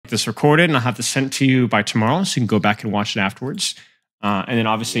this recorded and I'll have this sent to you by tomorrow so you can go back and watch it afterwards. And then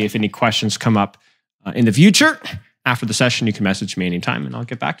obviously if any questions come up in the future after the session, you can message me anytime and I'll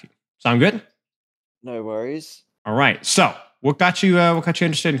get back to you. Sound good? No worries. All right. So what got you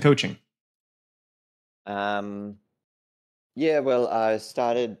interested in coaching? Yeah, well, I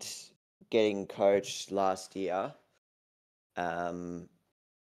started getting coached last year.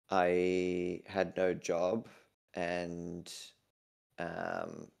 I had no job and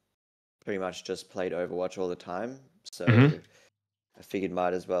pretty much just played Overwatch all the time. So I figured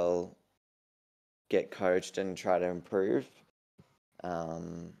might as well get coached and try to improve.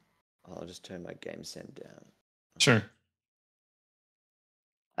 I'll just turn my game send down. Sure.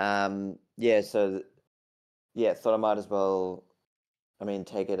 Yeah, so thought I might as well,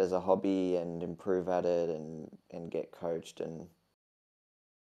 take it as a hobby and improve at it and get coached and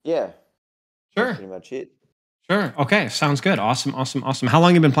yeah. Sure. That's pretty much it. Sure. Okay. Sounds good. Awesome. How long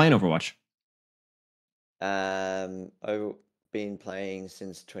have you been playing Overwatch? I've been playing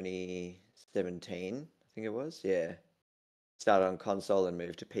since 2017, I think it was. Yeah. Started on console and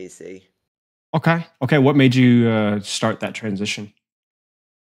moved to PC. Okay. What made you start that transition?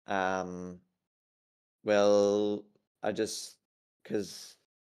 Well, because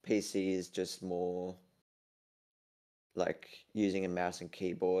PC is just more like using a mouse and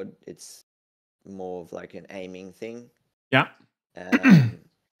keyboard. It's more of like an aiming thing. Yeah.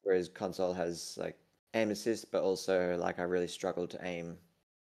 Whereas console has like aim assist, but also like I really struggle to aim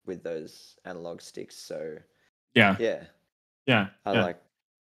with those analog sticks. So yeah.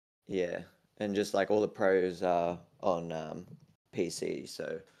 And just like all the pros are on PC,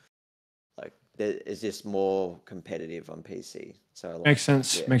 so like it's just more competitive on PC. So makes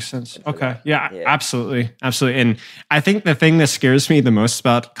sense. Okay. Yeah, absolutely. And I think the thing that scares me the most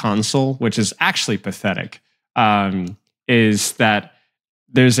about console, which is actually pathetic, is that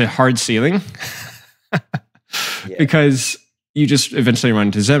there's a hard ceiling because you just eventually run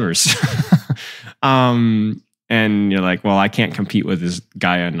into Zimmers. And you're like, well, I can't compete with this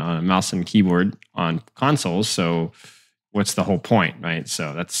guy on a mouse and keyboard on consoles. So what's the whole point, right?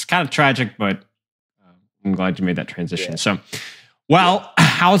 So that's kind of tragic, but I'm glad you made that transition. So, how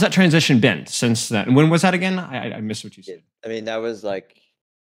has that transition been since then? When was that again? I missed what you said. That was like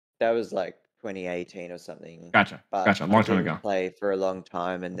 2018 or something. Gotcha. A long time ago. Play for a long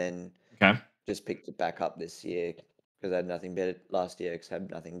time and then just picked it back up this year because I had nothing better last year because I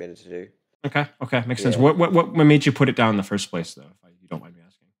had nothing better to do. Okay, makes sense. What made you put it down in the first place, though, if you don't mind me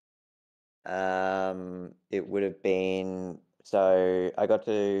asking? It would have been, so I got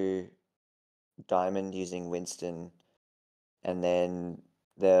to Diamond using Winston, and then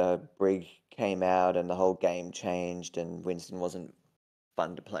the Brig came out and the whole game changed and Winston wasn't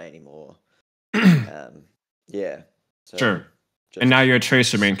fun to play anymore. So sure. And now you're a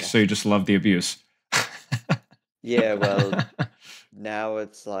Tracer main, so you just love the abuse. Yeah, well, now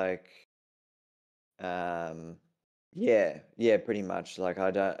it's like, pretty much. Like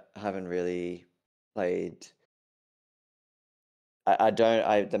haven't really played.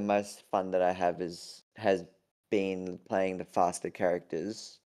 The most fun that I have has been playing the faster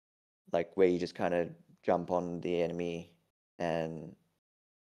characters, like where you just kind of jump on the enemy and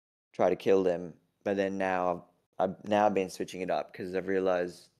try to kill them. But then now I've been switching it up because I've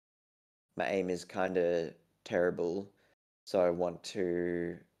realized my aim is kind of terrible, so I want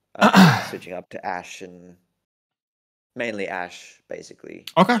to. Switching up to Ashe and mainly Ashe, basically.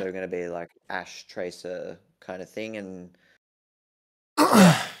 Okay. So we're going to be like Ashe Tracer kind of thing. And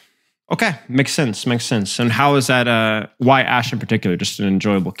okay, makes sense. And how is that? Why Ashe in particular? Just an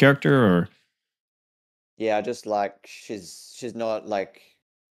enjoyable character, or? Yeah, I just like she's not like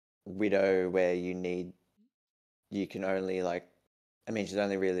Widow where you can only like. She's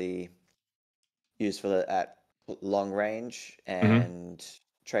only really useful at long range and.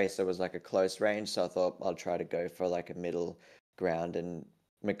 Tracer was like a close range, so I thought I'll try to go for like a middle ground, and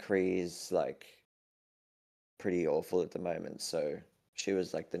McCree's like pretty awful at the moment, so she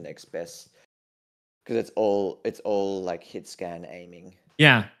was like the next best because it's all like hit scan aiming.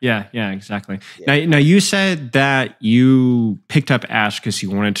 Yeah, exactly. Now you said that you picked up Ashe because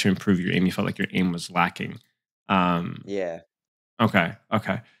you wanted to improve your aim. You felt like your aim was lacking. Yeah. Okay.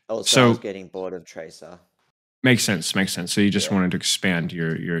 Also, I was getting bored of Tracer. Makes sense. So you just wanted to expand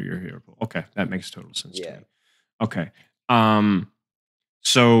your hero pool. Okay, that makes total sense to me. Okay.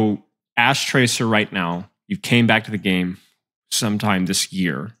 So Ashe Tracer right now, you came back to the game sometime this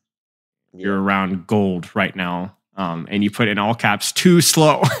year. Yeah. You're around gold right now. And you put in all caps, too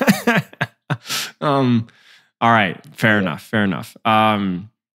slow. All right, fair enough.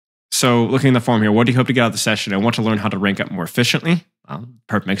 So looking at the form here, what do you hope to get out of the session? I want to learn how to rank up more efficiently.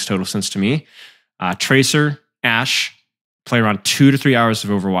 Perfect, makes total sense to me. Tracer, Ashe, play around 2 to 3 hours of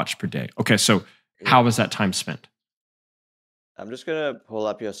Overwatch per day. Okay, so how Yeah. was that time spent? I'm just gonna pull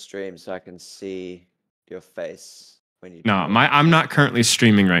up your stream so I can see your face when you No, talk. I'm not currently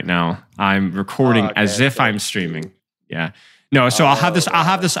streaming right now. I'm Oh, recording okay. as I if thought I'm streaming. you. Yeah. No, so Oh, I'll have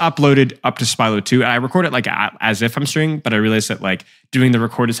right. this uploaded up to Spilo too. And I record it like as if I'm streaming, but I realized that like doing the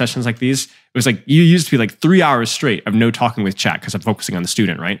recorded sessions like these, it was like you used to be like 3 hours straight of no talking with chat because I'm focusing on the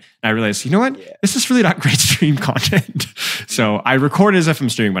student, right? And I realized, you know what? Yeah. This is really not great stream content. So I record as if I'm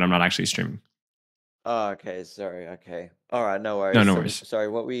streaming, but I'm not actually streaming. Oh, okay. Sorry. Okay. All right. No No, worries. no So, worries. sorry.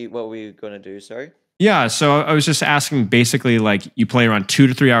 What we gonna do? Sorry. Yeah, so I was just asking basically like you play around 2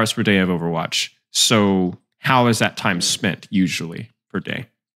 to 3 hours per day of Overwatch. So how is that time Mm. spent usually per day?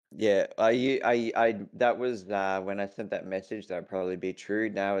 Yeah. That was when I sent that message. That'd probably be true.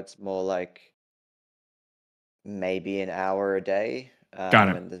 Now it's more like maybe an hour a day. Got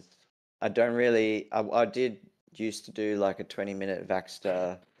it. And I don't really. I did used to do like a 20-minute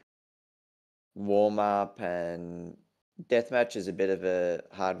Vaxter warm up, and deathmatch is a bit of a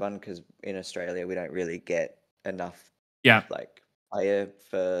hard one because in Australia we don't really get enough Yeah. like player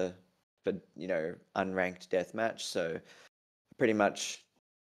for unranked deathmatch. So pretty much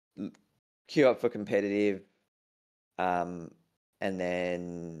queue up for competitive, um, and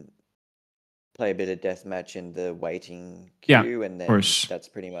then play a bit of deathmatch in the waiting Yeah. queue, and Of then course. that's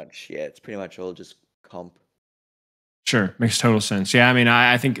pretty much it's pretty much all just comp. Sure. Makes total sense. Yeah. I mean,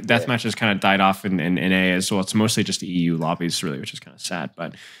 I think Yeah, deathmatch has kind of died off in A as well. It's mostly just EU lobbies, really, which is kind of sad,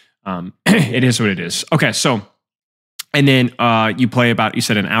 but it yeah, is what it is. Okay. So, and then you play about, you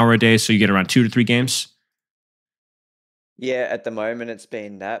said an hour a day. So you get around 2 to 3 games. yeah. At the moment, it's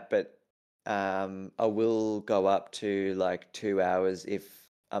been that, but I will go up to like 2 hours if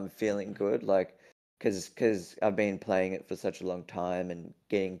I'm feeling good, like because I've been playing it for such a long time and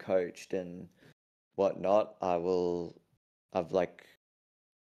getting coached and whatnot. I've like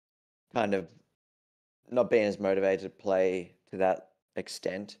kind of not been as motivated to play to that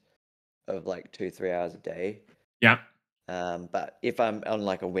extent of like 2 3 hours a day. Yeah. But if I'm on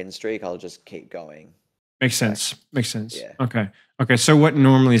like a win streak, I'll just keep going. Makes Like, sense. Makes sense. yeah. Okay. Okay. So what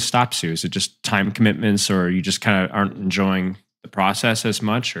normally stops you? Is it just time commitments or you just kind of aren't enjoying the process as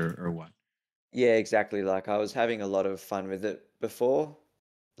much or what? Yeah, exactly. Like I was having a lot of fun with it before.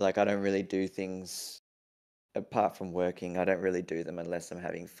 Like I don't really do things apart from working. I don't really do them unless I'm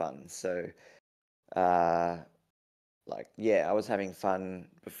having fun. So, uh, like yeah, I was having fun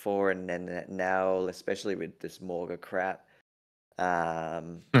before, and then now, especially with this Morga crap,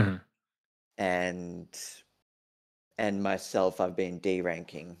 um, Mhm. and myself, I've been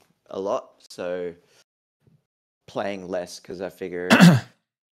D-ranking a lot. So playing less because I figure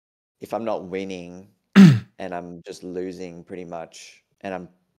if I'm not winning and I'm just losing pretty much, and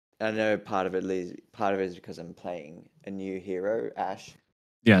I know part of it is because I'm playing a new hero, Ashe,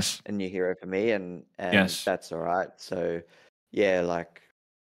 Yes. a new hero for me, and Yes. that's all right. So yeah, like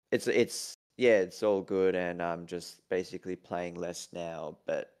it's all good, and I'm just basically playing less now,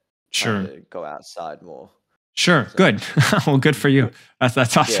 but trying Sure. to go outside more. Sure. So Good. Well, good for you. That's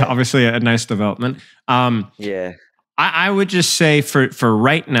also yeah, obviously a nice development. yeah, I would just say for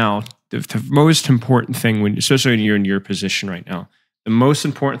right now, the most important thing when, especially when you're in your position right now, the most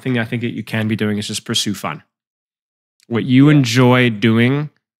important thing I think that you can be doing is just pursue fun. What you yeah, enjoy doing,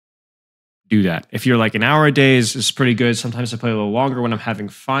 do that. If you're like an hour a day is pretty good. Sometimes I play a little longer when I'm having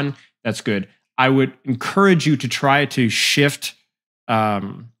fun. That's good. I would encourage you to try to shift,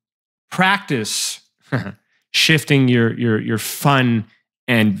 practice shifting your fun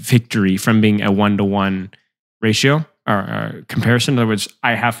and victory from being a 1-to-1 ratio or comparison. In other words,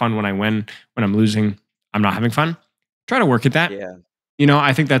 I have fun when I win. When I'm losing, I'm not having fun. Try to work at that. yeah, You know,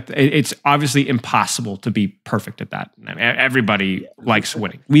 I think that it's obviously impossible to be perfect at that. I mean, everybody yeah, likes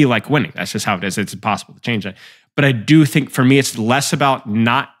winning. We like winning. That's just how it is. It's impossible to change that. But I do think for me, it's less about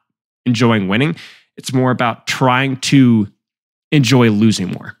not enjoying winning. It's more about trying to enjoy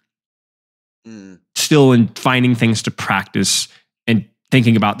losing more. mm, Still in finding things to practice and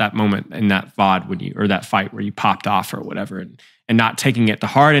thinking about that moment in that VOD when you or that fight where you popped off or whatever and not taking it to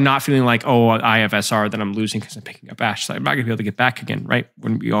heart and not feeling like, oh, I have SR that I'm losing because I'm picking up Ashe. So I'm not gonna be able to get back again, right?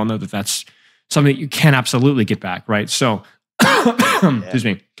 When we all know that that's something that you can absolutely get back, right? So yeah, excuse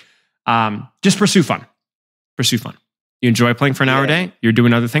me. Just pursue fun. Pursue fun. You enjoy playing for an hour a yeah, day, you're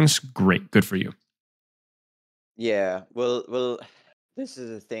doing other things, great, good for you. yeah. Well, this is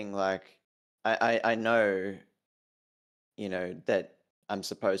the thing. Like, I know, that I'm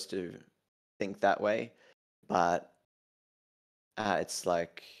supposed to think that way, but it's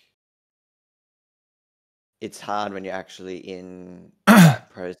like it's hard when you're actually in that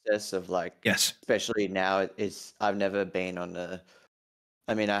process of like, Yes. especially now. I've never been on a.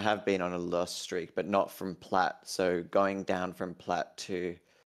 I mean, I have been on a loss streak, but not from plat. So going down from plat to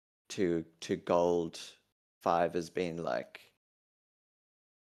gold 5 has been like,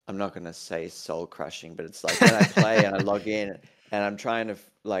 I'm not gonna say soul crushing, but it's like when I play and I log in and I'm trying to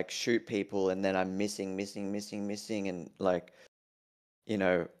like shoot people and then I'm missing, and like, you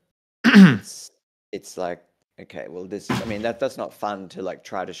know, it's like, okay, well I mean that's not fun to like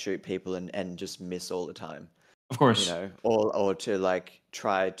try to shoot people and just miss all the time, Of you course. know, or to like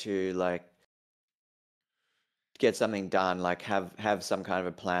try to like get something done, like have some kind of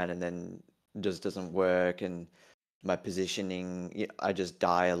a plan and then just doesn't work, and my positioning, I just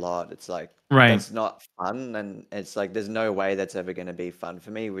die a lot. It's like Right. that's not fun, and it's like there's no way that's ever going to be fun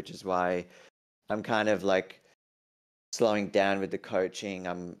for me, which is why I'm kind of like slowing down with the coaching.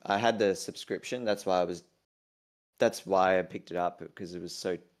 I had the subscription, that's why I picked it up, because it was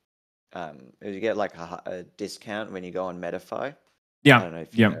so you get like a discount when you go on Metafy. I Yeah. don't know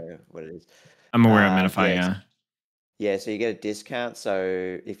if you Yeah. know what it is. I'm aware of Metafy. Yeah, Yeah. yeah, so you get a discount.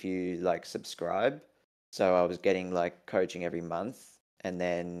 So if you like subscribe, so I was getting like coaching every month, and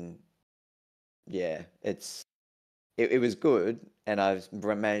then yeah, it was good, and I've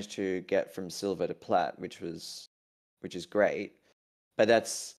managed to get from silver to plat, which is great. But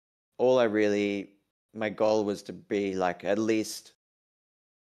that's all I really. My goal was to be like at least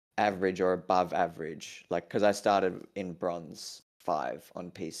average or above average, like because I started in bronze 5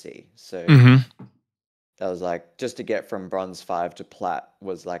 on PC, so Mm-hmm. that was like just to get from bronze 5 to plat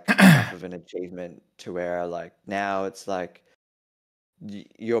was like enough of an achievement to where like now it's like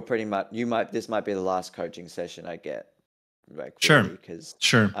you're pretty much this might be the last coaching session I get, like Sure. really, because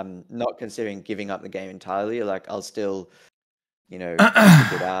Sure. I'm not considering giving up the game entirely. Like I'll still, pick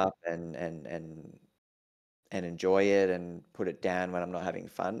it up and enjoy it and put it down when I'm not having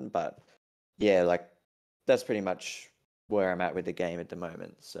fun. But yeah, like that's pretty much where I'm at with the game at the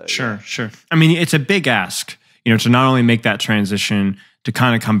moment. So Sure, yeah. sure. I mean, it's a big ask, to not only make that transition to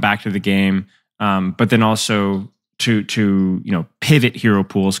kind of come back to the game, but then also to pivot hero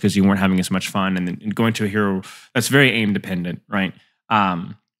pools because you weren't having as much fun, and then going to a hero that's very aim dependent, right?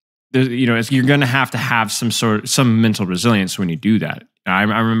 You're going to have some mental resilience when you do that. I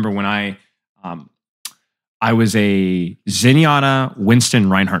remember when I was a Zenyatta Winston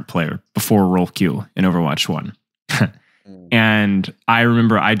Reinhardt player before Roll Q in Overwatch 1. And I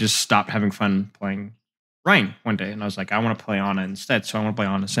remember I just stopped having fun playing Ryan one day, and I was like, I want to play Ana instead, so I want to play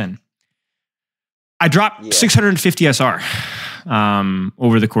Ana Sin. I dropped 650 SR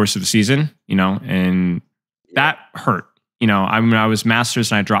over the course of the season, and that hurt. I was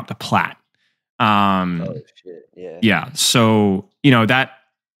Masters and I dropped a plat. Oh shit! Yeah. Yeah, so that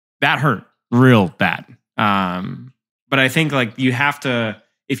hurt real bad. But I think like you have to,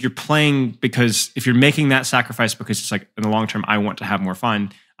 if you're playing, because if you're making that sacrifice because it's like in the long term, I want to have more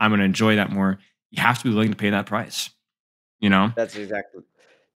fun, I'm going to enjoy that more. You have to be willing to pay that price. That's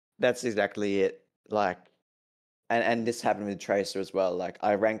exactly it. Like, and this happened with Tracer as well. Like,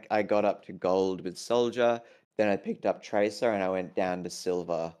 I got up to gold with Soldier, then I picked up Tracer, and I went down to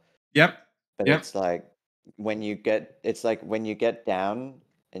silver. Yep. But Yep. it's like when you get down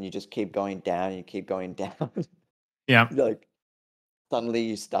and you just keep going down, you keep going down. Yeah. Like suddenly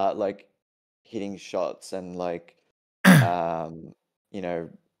you start like hitting shots and like you know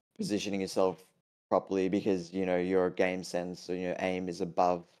positioning yourself properly because your game sense, so your aim is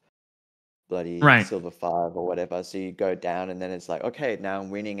above bloody Right. silver 5 or whatever. So you go down and then it's like, okay, now I'm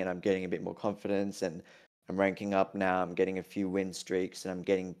winning and I'm getting a bit more confidence and I'm ranking up now. I'm getting a few win streaks and I'm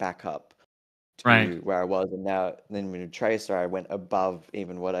getting back up Right. to where I was. And then with Tracer, I went above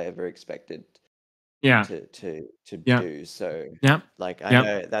even what I ever expected Yeah. to Yeah. do. So Yeah. like I Yeah.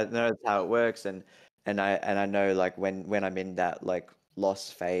 know that's how it works, and I know like when I'm in that like loss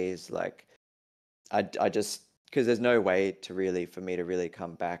phase, like I just, because there's no way for me to really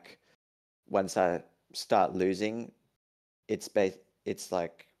come back once I start losing. It's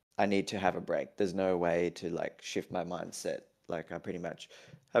like I need to have a break. There's no way to like shift my mindset. Like I pretty much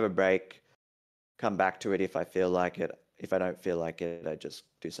have a break, come back to it if I feel like it. If I don't feel like it, I just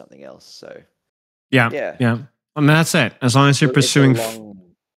do something else. So Yeah. yeah, Yeah. I mean, that's it. As long as you're it's a pursuing.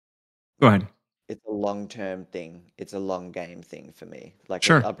 Go ahead. it's a long-term thing. It's a long game thing for me. Like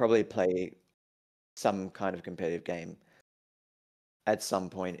Sure. I'll probably play some kind of competitive game at some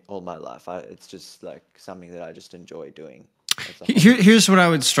point all my life. It's just like something that I just enjoy doing. Here's what I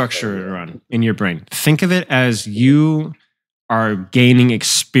would structure it around in your brain. Think of it as you are gaining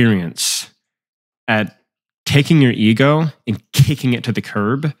experience at taking your ego and kicking it to the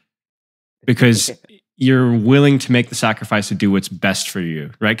curb, because you're willing to make the sacrifice to do what's best for you,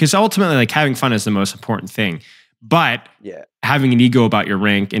 right? Because ultimately, like having fun is the most important thing. But Yeah. having an ego about your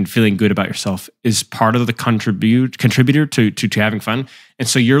rank and feeling good about yourself is part of the contributor to having fun. And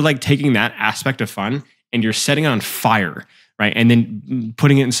so you're like taking that aspect of fun and you're setting it on fire, right? And then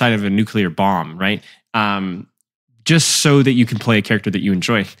putting it inside of a nuclear bomb, right? Just so that you can play a character that you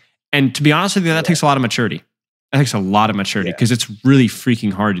enjoy. And to be honest with you, that takes a lot of maturity. That takes a lot of maturity because it's really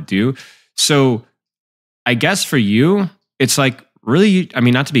freaking hard to do. So I guess for you, it's like really, I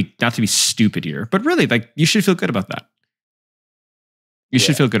mean, not to be stupid here, but really like you should feel good about that. You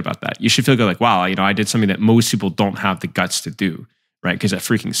should feel good about that. You should feel good like, wow, you know, I did something that most people don't have the guts to do, right? Because that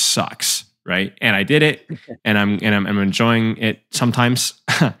freaking sucks, right? And I did it and I'm enjoying it sometimes.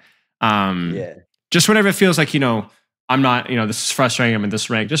 Just whenever it feels like, you know, I'm not, you know, this is frustrating, I'm in this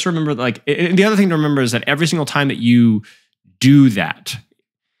rank. Just remember like, and the other thing to remember is that every single time that you do that,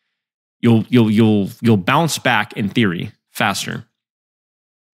 you'll bounce back in theory faster.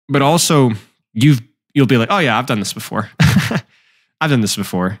 But also you'll be like, oh yeah, I've done this before. I've done this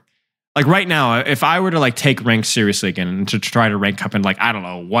before. Like right now, if I were to like take rank seriously again and to try to rank up in like, I don't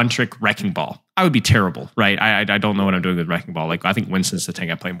know, one trick wrecking ball, I would be terrible, right? I don't know what I'm doing with wrecking ball. Like I think Winston's the tank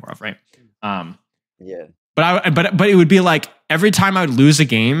I play more of, right? But it would be like every time I would lose a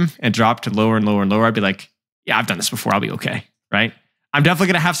game and drop to lower and lower and lower, I'd be like, yeah, I've done this before. I'll be okay, right? I'm definitely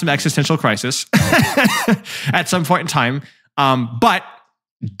going to have some existential crisis at some point in time, but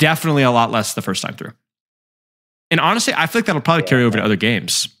definitely a lot less the first time through. And honestly, I feel like that'll probably carry over to other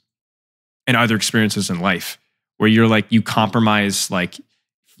games and other experiences in life where you're like, you compromise like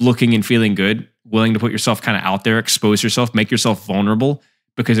looking and feeling good, willing to put yourself kind of out there, expose yourself, make yourself vulnerable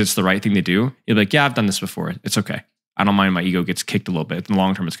because it's the right thing to do. You're like, yeah, I've done this before. It's okay. I don't mind my ego gets kicked a little bit. In the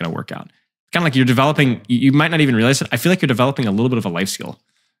long term, it's going to work out. It's kind of like you're developing, you might not even realize it. I feel like you're developing a little bit of a life skill,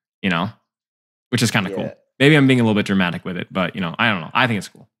 you know, which is kind of cool. Maybe I'm being a little bit dramatic with it, but you know, I don't know. I think it's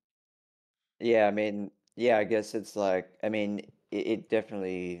cool. Yeah, I mean, yeah, I guess it's like, I mean, it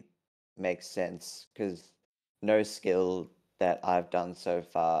definitely makes sense because no skill that I've done so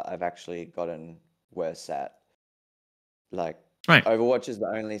far, I've actually gotten worse at. Like, Right. Overwatch is the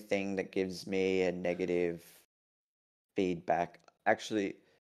only thing that gives me a negative feedback. Actually,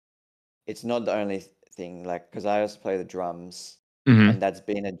 it's not the only thing, like, because I also play the drums, and that's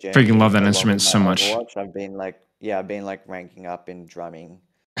been a journey. Freaking love that along instrument with my so much. Overwatch. I've been like, ranking up in drumming.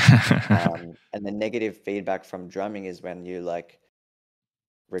 And the negative feedback from drumming is when you like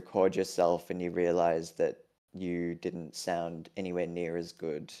record yourself and you realize that you didn't sound anywhere near as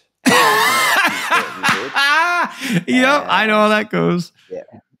good as you did. Yep, I know how that goes. Yeah.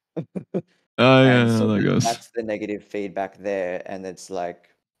 Oh yeah, And I know so how that goes. that's the negative feedback there, and it's like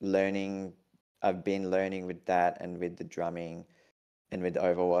learning. I've been learning with that and with the drumming and with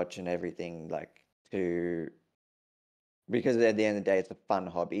Overwatch and everything, like because at the end of the day, it's a fun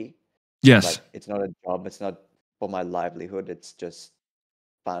hobby. Yes. Like it's not a job. It's not for my livelihood. It's just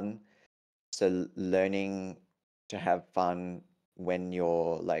fun. So learning to have fun when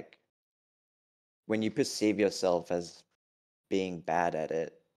you're like when you perceive yourself as being bad at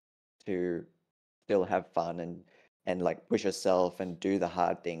it, to still have fun and like push yourself and do the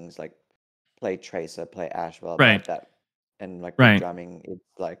hard things like play Tracer, play Ashe, blah blah Right. that, and like Right. with drumming,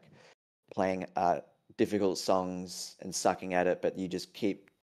 it's like playing difficult songs and sucking at it, but you just keep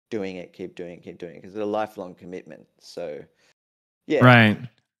doing it because it's a lifelong commitment. So yeah. Right.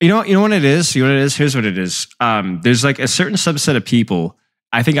 You know what it is? You know what it is? Here's what it is. There's like a certain subset of people,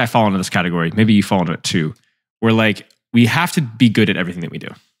 I think I fall into this category. Maybe you fall into it too. Where like we have to be good at everything that we do.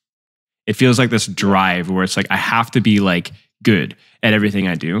 It feels like this drive where it's like I have to be like good at everything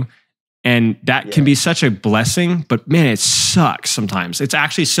I do. And that can be such a blessing, but man, it sucks sometimes. It's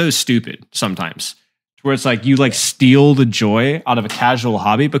actually so stupid sometimes. Where it's like you like steal the joy out of a casual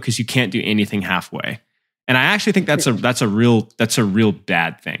hobby because you can't do anything halfway. And I actually think that's a real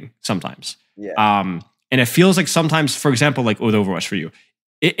bad thing sometimes. And it feels like sometimes, for example, like with Overwatch for you,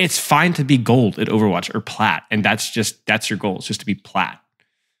 it's fine to be gold at Overwatch or plat, and that's your goal. It's just to be plat.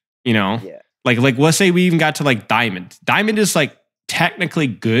 You know, like let's say we even got to like diamond. Diamond is like technically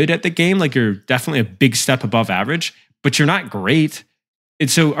good at the game. Like you're definitely a big step above average, but you're not great. And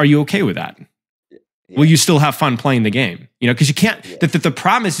so, are you okay with that? Will you still have fun playing the game? You know, because you can't. The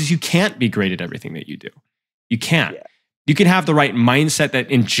problem is you can't be great at everything that you do. You can't. You can have the right mindset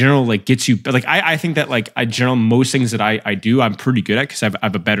that in general like gets you. Like I think that like I general most things that I do I'm pretty good at because I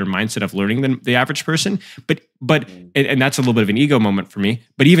have a better mindset of learning than the average person. But and that's a little bit of an ego moment for me.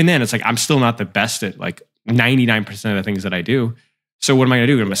 But even then, it's like I'm still not the best at like 99% of the things that I do. So what am I gonna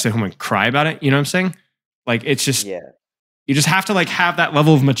do? I'm gonna sit home and cry about it. You know what I'm saying? Like it's just You just have to like have that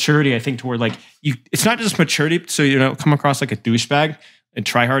level of maturity, I think, to where like it's not just maturity, so you don't come across like a douchebag and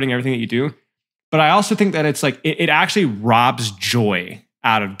try harding everything that you do. But I also think that it's like it actually robs joy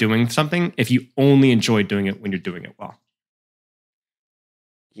out of doing something if you only enjoy doing it when you're doing it well.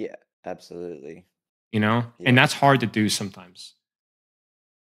 Yeah, absolutely. And Yeah. that's hard to do sometimes.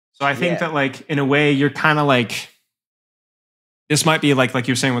 So I think Yeah. that like in a way you're kind of like, this might be like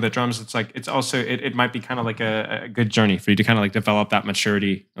you're saying with the drums, it's like it's also it might be kind of like a good journey for you to kind of like develop that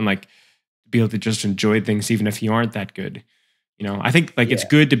maturity and like be able to just enjoy things even if you aren't that good. I think like it's Yeah.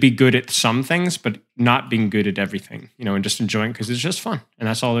 good to be good at some things, but not being good at everything, and just enjoying because it's just fun and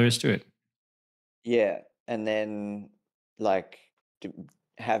that's all there is to it. Yeah. And then like d-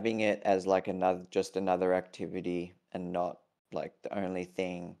 having it as like another activity and not like the only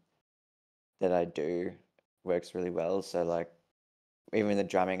thing that I do works really well. So like even the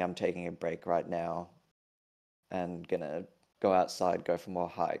drumming, I'm taking a break right now and gonna go outside, go for more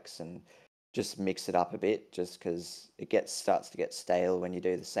hikes, and just mix it up a bit. Just because starts to get stale when you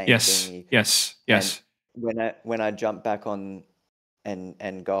do the same thing. Yes, yes, And yes. when I jump back on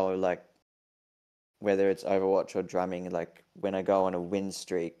and go like whether it's Overwatch or drumming, like when I go on a win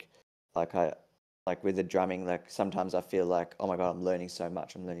streak, like I like with the drumming, like sometimes I feel like, oh my God, I'm learning so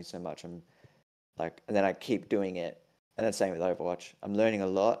much. I'm learning so much. I'm like, and then I keep doing it. And that's same with Overwatch. I'm learning a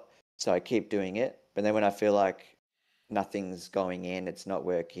lot, so I keep doing it. But then when I feel like nothing's going in, it's not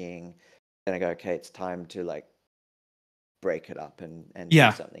working, then I go, okay, it's time to like break it up and do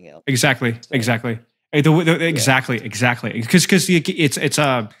Yeah, something else. exactly, So exactly. yeah, Exactly. Because it's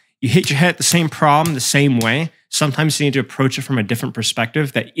you hit your head at the same problem the same way. Sometimes you need to approach it from a different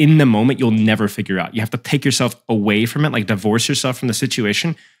perspective that in the moment you'll never figure out. You have to take yourself away from it, like divorce yourself from the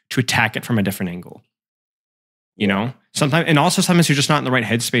situation to attack it from a different angle. yeah. Sometimes, and also sometimes you're just not in the right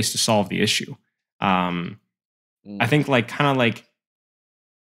headspace to solve the issue. I Mm. think like kind of like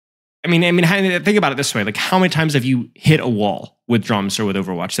think about it this way: like, how many times have you hit a wall with drums or with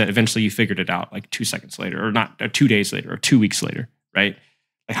Overwatch that eventually you figured it out like 2 seconds later, or not, or 2 days later, or 2 weeks later, right?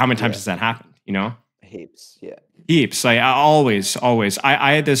 Like, how many times Yeah. has that happened? Heaps. Yeah. Heaps. Like, I always, always.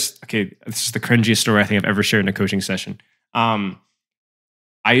 I had this. Okay, this is the cringiest story I think I've ever shared in a coaching session.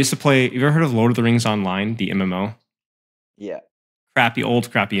 I used to play. You ever heard of Lord of the Rings Online, the MMO? Yeah. Crappy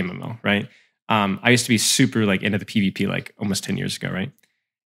MMO, right? I used to be super like into the PvP like almost 10 years ago, right?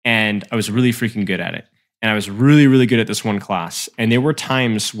 And I was really freaking good at it. And I was really, really good at this one class. And there were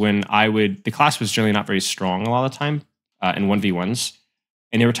times when the class was generally not very strong a lot of the time in 1v1s.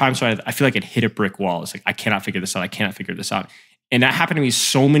 And there were times where I feel like it hit a brick wall. It's like, I cannot figure this out. I cannot figure this out. And that happened to me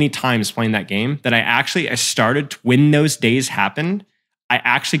so many times playing that game that I started, when those days happened, I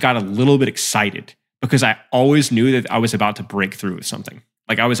actually got a little bit excited because I always knew that I was about to break through with something.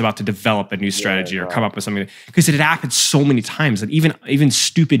 Like I was about to develop a new Yeah. strategy or come Right. up with something, because it had happened so many times that even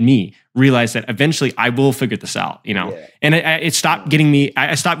stupid me realized that eventually I will figure this out, Yeah. And it stopped getting me.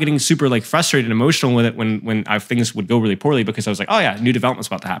 I stopped getting super like frustrated and emotional with it when things would go really poorly, because I was like, oh yeah, new development's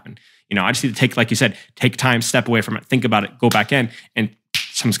about to happen. I just need to take, like you said, take time, step away from it, think about it, go back in, and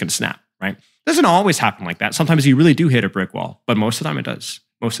something's going to snap. Right? It doesn't always happen like that. Sometimes you really do hit a brick wall, but most of the time it does.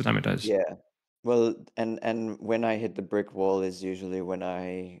 Most of the time it does. Yeah. Well, and when I hit the brick wall is usually when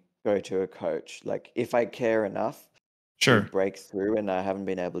I go to a coach. Like if I care enough to Sure. break through and I haven't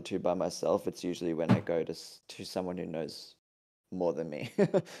been able to by myself, it's usually when I go to someone who knows more than me.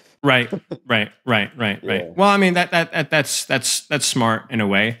 Right. Yeah. Well, I mean that's smart in a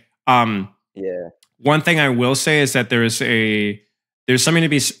way. Yeah. One thing I will say is that there's something to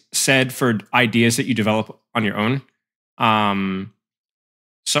be said for ideas that you develop on your own.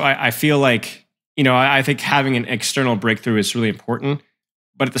 So I feel like, I think having an external breakthrough is really important,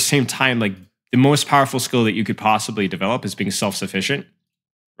 but at the same time, like the most powerful skill that you could possibly develop is being self-sufficient,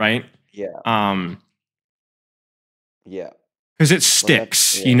 right? Yeah. Um, Yeah. because it Well, that's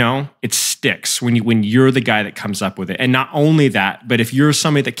sticks, yeah. it sticks when you're the guy that comes up with it. And not only that, but if you're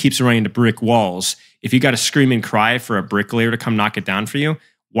somebody that keeps running into brick walls, if you got to scream and cry for a bricklayer to come knock it down for you,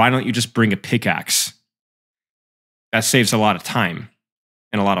 why don't you just bring a pickaxe? That saves a lot of time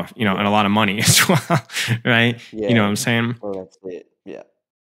and a lot of, and a lot of money as well, right? You know Yeah. what I'm saying? Well, that's it. Yeah.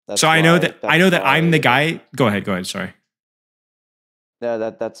 So That's I know why that that's I'm the why guy. Go ahead. Sorry. no,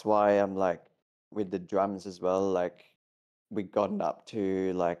 that's why I'm like with the drums as well, like we gotten up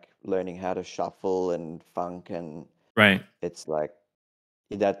to like learning how to shuffle and funk, and Right. it's like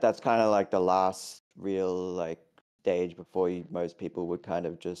that's kind of like the last real like stage before most people would kind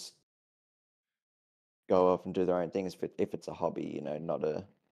of just go off and do their own things if it's a hobby, not a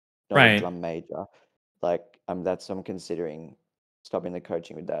Right. drum major. Like I'm considering stopping the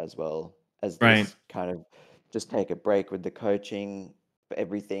coaching with that as well as Right. this kind of just take a break with the coaching for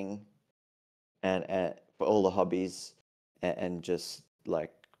everything and for all the hobbies and just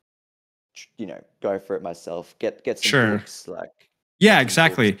like go for it myself. Get some Sure. books, like Yeah, get some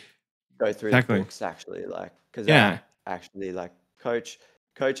books, exactly. go through the Exactly. books actually, like because Yeah, actually like coach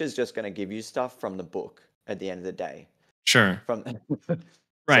is just going to give you stuff from the book at the end of the day. sure. From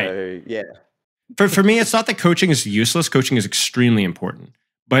Right. so yeah, For me, it's not that coaching is useless. Coaching is extremely important.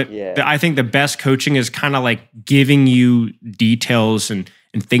 But yeah, I think the best coaching is kind of like giving you details and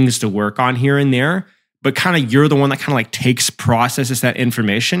things to work on here and there. But kind of you're the one that kind of like takes, processes that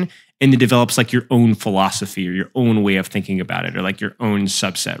information and then develops like your own philosophy or your own way of thinking about it or like your own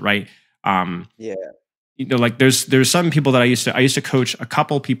subset, right? Um, yeah, like there's some people that I used to coach a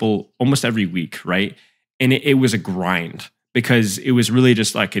couple people almost every week, right? And it was a grind because it was really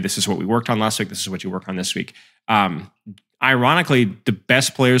just like, okay, this is what we worked on last week, this is what you work on this week. um Ironically, the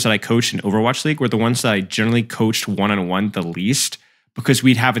best players that I coached in Overwatch League were the ones that I generally coached one-on-one the least, because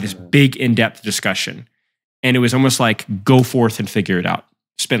we'd have this mm, big in-depth discussion and it was almost like go forth and figure it out,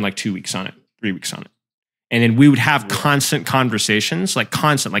 spend like 2 weeks on it, 3 weeks on it, and then we would have yeah, constant conversations, like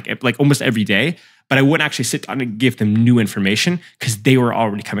constant, like almost every day. But I wouldn't actually sit down and give them new information because they were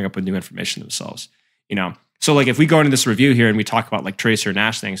already coming up with new information themselves. You know, so like if we go into this review here and we talk about like Tracer and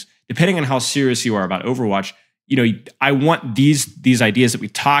Ashe things, depending on how serious you are about Overwatch, I want these ideas that we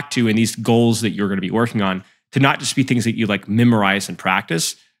talk to and these goals that you're going to be working on to not just be things that you like memorize and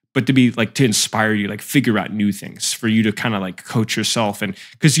practice, but to be like to inspire you, like figure out new things for you to kind of like coach yourself. And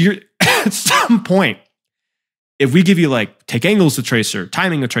because you're at some point, if we give you like take angles with Tracer,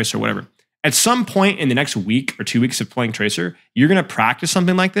 timing with Tracer, whatever, at some point in the next week or 2 weeks of playing Tracer, you're going to practice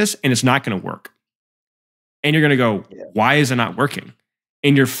something like this and it's not going to work. And you're going to go, yeah, why is it not working?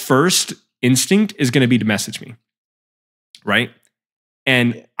 And your first instinct is going to be to message me, right?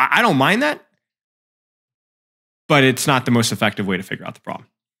 And yeah, I don't mind that, but it's not the most effective way to figure out the problem.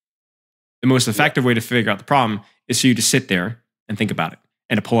 The most yeah, effective way to figure out the problem is for you to sit there and think about it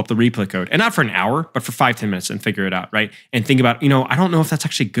and to pull up the replay code. And not for an hour, but for 5-10 minutes and figure it out, right? And think about, I don't know if that's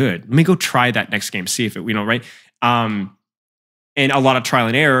actually good. Let me go try that next game, see if it, right? And a lot of trial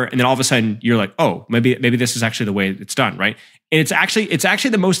and error. And then all of a sudden you're like, oh, maybe this is actually the way it's done, right? And it's actually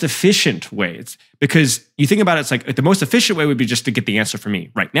the most efficient way. It's because you think about it, it's like the most efficient way would be just to get the answer from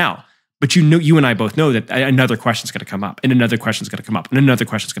me right now. But you and I both know that another question's going to come up, and another question's going to come up, and another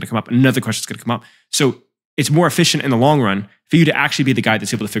question's going to come up, and another question's going to come up. So it's more efficient in the long run for you to actually be the guy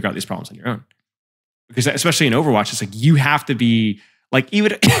that's able to figure out these problems on your own. Because especially in Overwatch, it's like you have to be like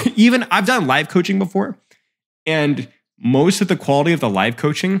even I've done live coaching before, and most of the quality of the live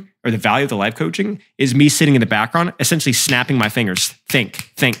coaching or the value of the live coaching is me sitting in the background, essentially snapping my fingers, think,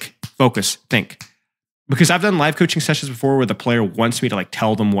 focus, think. Because I've done live coaching sessions before where the player wants me to like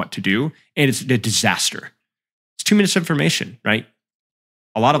tell them what to do, and it's a disaster. It's 2 minutes of information, right?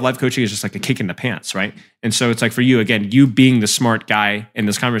 A lot of yeah, live coaching is just like a kick in the pants, right? And so it's like for you, again, you being the smart guy in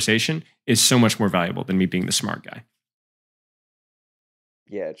this conversation is so much more valuable than me being the smart guy.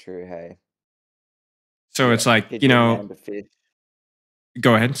 yeah. True. Hey, So yeah. it's like, Teach a man to fish.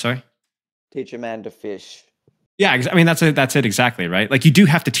 go ahead, sorry. Teach a man to fish. Yeah, I mean that's it exactly, right? Like you do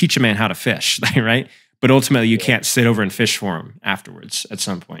have to teach a man how to fish, right? But ultimately, you Yeah, can't sit over and fish for him afterwards at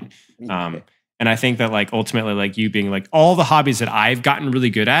some point. yeah, Um, and I think that like ultimately, like you being like all the hobbies that I've gotten really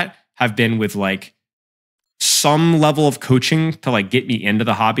good at have been with like some level of coaching to like get me into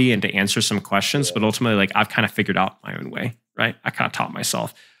the hobby and to answer some questions. But yeah. ultimately, like I've kind of figured out my own way, right? I kind of taught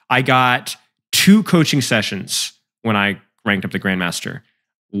myself. I got 2 coaching sessions when I ranked up the Grandmaster.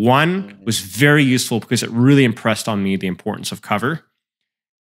 One Hmm. was very useful because it really impressed on me the importance of cover.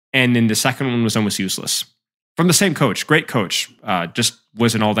 And then the second one was almost useless. From the same coach, great coach, just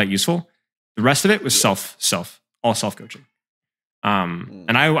wasn't all that useful. The rest of it was Yeah. all self coaching. Mm,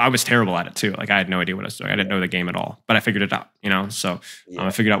 And I was terrible at it too. Like I had no idea what I was doing. I didn't yeah. know the game at all, but I figured it out. So I Yeah.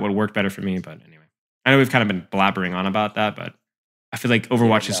 figured out what worked better for me. But anyway, I know we've kind of been blabbering on about that, but I feel like Yeah.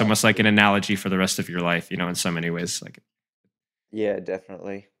 Overwatch is No. almost like an analogy for the rest of your life, in so many ways. Like Yeah.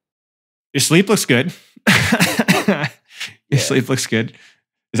 Definitely. your sleep looks good. Your Yeah. sleep looks good.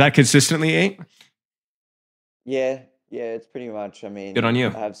 Is that consistently 8? Yeah. Yeah. It's pretty much. I Good on mean, you.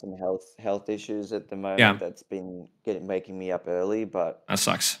 I have some health issues at the Yeah, moment that's been waking me up early, but that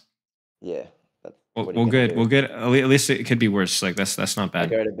sucks. yeah. That's Well, what are you well, gonna good. Well, do? good. At least it could be worse. Like that's not I bad.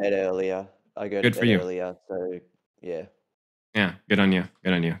 go to bed earlier. I go to Good for bed you. earlier. So yeah. Yeah, good on you.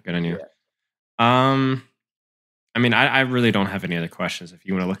 Good on you. Good on you. Yeah. Um, I mean, I really don't have any other questions. If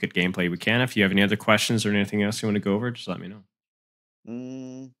you want to look at gameplay, we can. If you have any other questions or anything else you want to go over, just let me know.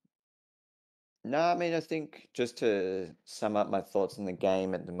 Mm, no, I mean, I think just to sum up my thoughts on the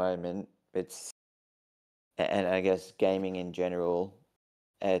game at the moment, it's and I guess gaming in general.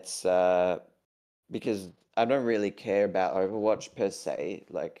 It's because I don't really care about Overwatch per se.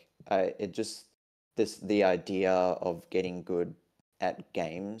 Like it just the idea of getting good at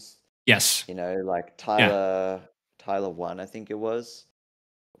games. Yes. You know, like Yeah. Tyler One, I think it was.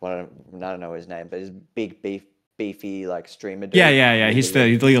 Well, I don't know his name, but he's big beefy like streamer Yeah, dude. yeah, yeah. League He's of the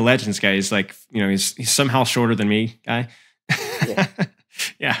Legends. League of Legends guy. He's like, you know, he's somehow shorter than me, guy. Yeah,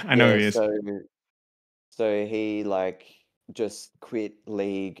 Yeah, I know who yeah. he is. So he like just quit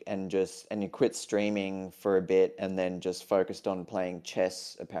League and he quit streaming for a bit and then just focused on playing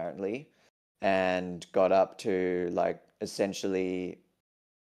chess apparently, and got up to like essentially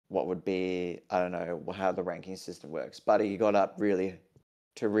what would be, I don't know how the ranking system works, but he got up really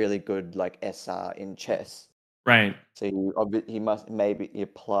to really good like SR in chess. Right. So he must maybe he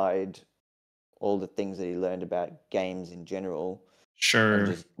applied all the things that he learned about games in general and Sure.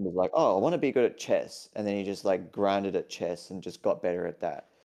 just was like, oh, I want to be good at chess. And then he just like grinded at chess and just got better at that.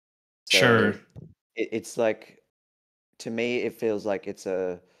 So Sure. it's like, to me, it feels like it's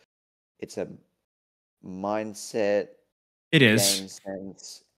a mindset, It is. game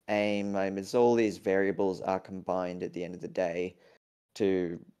sense, aim. I mean, it's all these variables are combined at the end of the day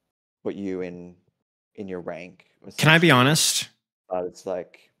to put you in your rank, Can I be essentially. honest? But it's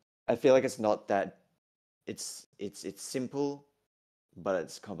like, I feel like it's not that. It's simple, but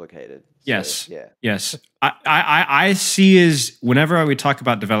it's complicated. So Yes. yeah, Yes. I see is whenever we talk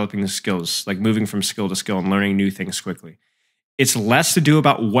about developing skills, like moving from skill to skill and learning new things quickly, it's less to do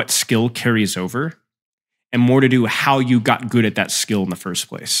about what skill carries over and more to do how you got good at that skill in the first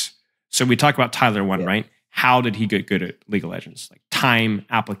place. So we talk about Tyler One, yeah, right? How did he get good at League of Legends? Like time,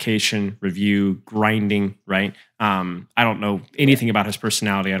 application, review, grinding, right? I don't know yeah, anything about his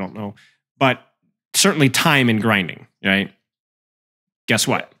personality. I don't know, but certainly time and grinding, right? Guess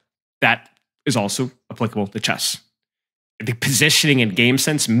yeah, what? That is also applicable to chess. The positioning and game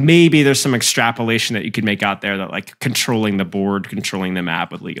sense, maybe there's some extrapolation that you could make out there that like controlling the board, controlling the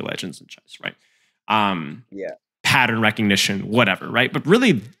map with League of Legends and chess, right? yeah, Pattern recognition, whatever, right? But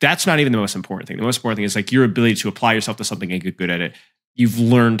really, that's not even the most important thing. The most important thing is like your ability to apply yourself to something and get good at it. You've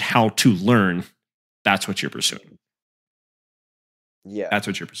learned how to learn. That's what you're pursuing. yeah, That's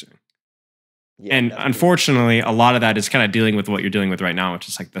what you're pursuing. yeah. And That's pretty much it. unfortunately, a lot of that is kind of dealing with what you're dealing with right now, which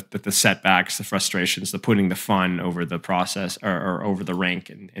is like the setbacks, the frustrations, the putting the fun over the process or over the rank,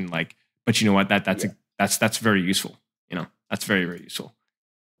 and like. But you know what? Yeah, That's very useful. You know, that's very very useful.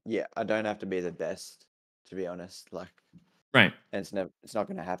 yeah. I don't have to be the best, to be honest. Like, Right. and it's not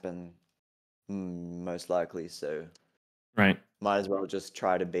going to happen, most likely. So Right. might as well just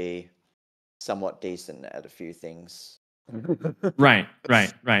try to be somewhat decent at a few things. Right.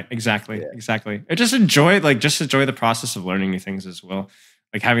 Right. Right. Exactly. Yeah, Exactly. And just enjoy the process of learning new things as well.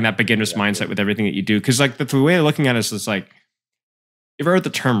 Like having that beginner's exactly. mindset with everything that you do. Because like the way of looking at it is like, you ever heard the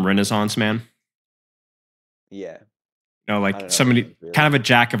term Renaissance man? Yeah, You know, I like don't know what it somebody means kind really. of a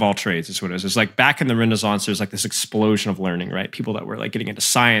jack of all trades is what it is. It's like back in the Renaissance, there's like this explosion of learning, right? People that were like getting into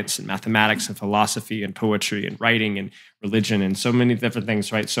science and mathematics and philosophy and poetry and writing and religion and so many different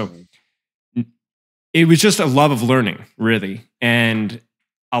things, right? So Mm. it was just a love of learning, really. And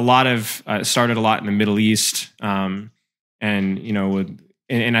a lot of started a lot in the Middle East. And, you know,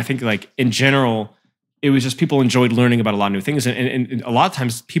 and I think like in general, it was just people enjoyed learning about a lot of new things. And a lot of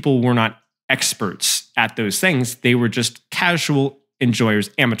times people were not experts at those things. They were just casual enjoyers,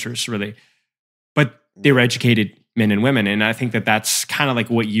 amateurs, really. But they were Yeah, educated men and women. And I think that that's kind of like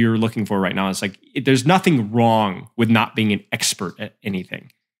what you're looking for right now. It's like there's nothing wrong with not being an expert at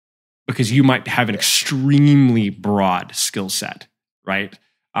anything because you might have an yeah, extremely broad skill set, right?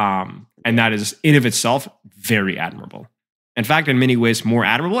 And yeah, that is in of itself very admirable. In fact, in many ways, more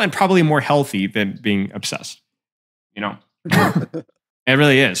admirable and probably more healthy than being obsessed. You know, it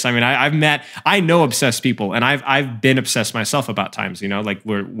really is. I mean, I know obsessed people, and I've been obsessed myself about times. You know, like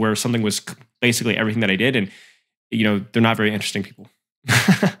where something was basically everything that I did, and you know, they're not very interesting people,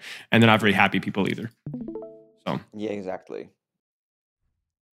 and they're not very happy people either. So, yeah, exactly.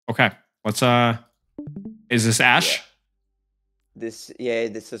 okay, let's is this Yeah. Ash? This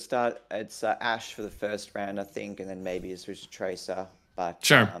is start. It's Ashe for the first round, I think, and then maybe a switch to Tracer. But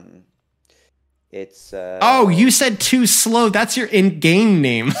Sure. it's Oh, you said too slow. That's your in-game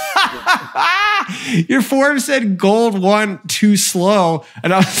name. Your form said gold one too slow,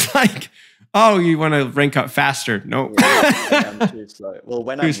 and I was like, "Oh, you want to rank up faster?" Nope. yeah, I'm too slow. Well,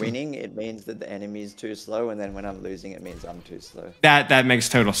 when Too I'm slow. winning, it means that the enemy is too slow, and then when I'm losing, it means I'm too slow. That makes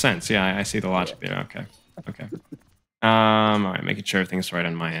total sense. Yeah, I see the logic Yeah. there. Okay. Okay. All right, making sure everything's right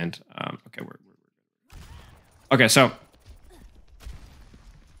on my end. Okay, okay, so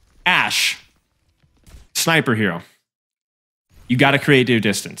Ash sniper hero. You got to create your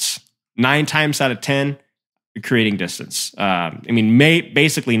distance. 9 times out of 10, you're creating distance. I mean,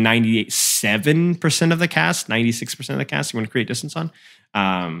 basically 97% of the cast, 96% of the cast, you want to create distance on.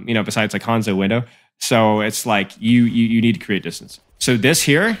 You know, besides like Hanzo Widow. So it's like you need to create distance. So this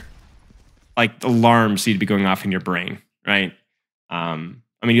here, like alarms need to be going off in your brain, right? I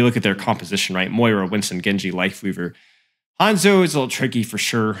mean, you look at their composition, right? Moira, Winston, Genji, Lifeweaver. Hanzo is a little tricky for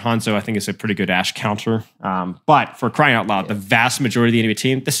sure. Hanzo, I think, is a pretty good Ashe counter. But for crying out loud, the vast majority of the enemy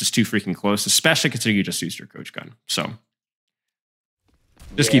team, this is too freaking close, especially considering you just used your coach gun. So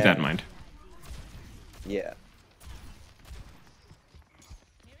just keep that in mind. Yeah.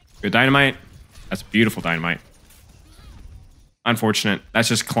 Good dynamite. That's beautiful dynamite. Unfortunate. That's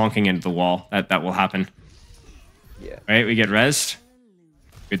just clonking into the wall. That will happen. Yeah. Right? We get rezzed.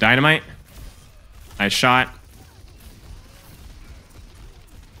 Good dynamite. Nice shot.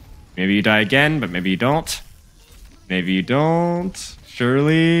 Maybe you die again, but maybe you don't. Maybe you don't.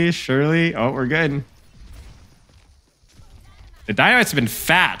 Surely. Oh, we're good. The dynamites have been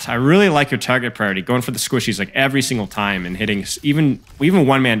fat. I really like your target priority. Going for the squishies like every single time and hitting even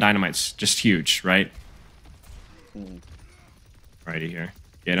one-man dynamites just huge, right? Righty here.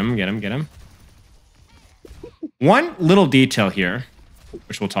 Get him. One little detail here,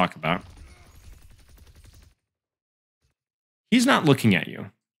 which we'll talk about. He's not looking at you.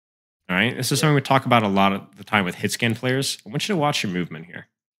 All right? This is something we talk about a lot of the time with hit scan players. I want you to watch your movement here.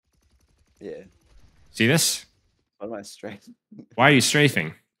 Yeah. See this? What am I strafing? Why are you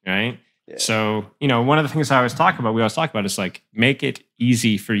strafing? Right? Yeah. So, you know, one of the things we always talk about is like, make it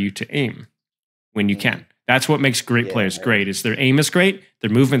easy for you to aim when you can. That's what makes great players great, is their aim is great, their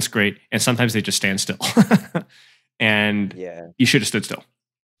movement's great, and sometimes they just stand still. And you should have stood still.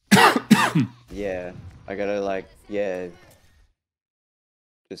 Yeah. I gotta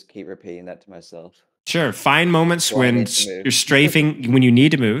just keep repeating that to myself. Sure. Find moments when you're strafing, when you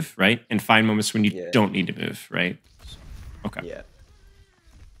need to move, right? And find moments when you don't need to move, right? Okay. Yeah.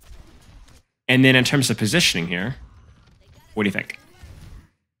 And then in terms of positioning here, what do you think?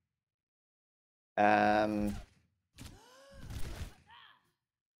 I'll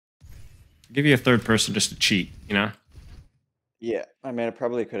give you a third person just to cheat, you know? Yeah. I mean, I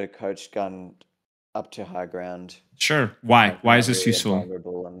probably could have coach gunned up to high ground. Sure. Why? Like, Why is this really useful?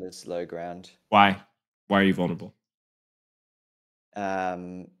 vulnerable on this low ground. Why? Why are you vulnerable?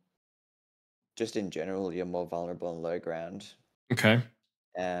 Just in general, you're more vulnerable on low ground. Okay.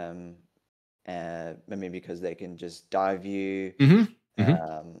 I mean, because they can just dive you.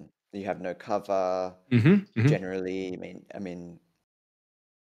 You have no cover. Generally, I mean,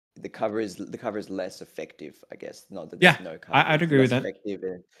 the cover is less effective, I guess. Not that there's no cover. I'd agree with that. Effective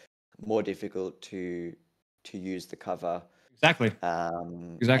and more difficult to use the cover. Exactly.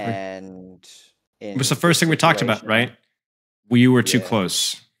 Exactly. And it was the first thing we talked about, right? You were too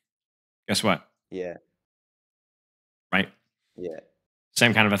close. Guess what? Yeah. Right? Yeah.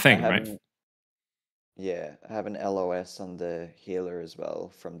 Same kind of a thing, right? Yeah. I have an LOS on the healer as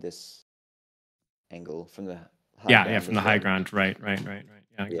well from this angle, from the high ground. From the high ground. Right.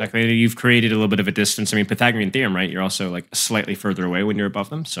 Yeah, exactly. Yeah. You've created a little bit of a distance. I mean, Pythagorean theorem, right? You're also like slightly further away when you're above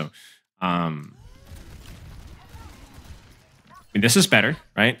them. So, I mean, this is better,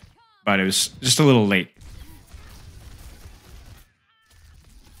 right? But it was just a little late.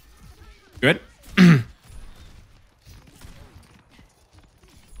 Good.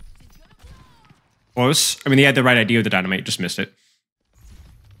 Close. I mean, he had the right idea of the dynamite, just missed it.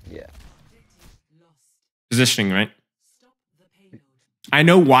 Yeah. Positioning, right? I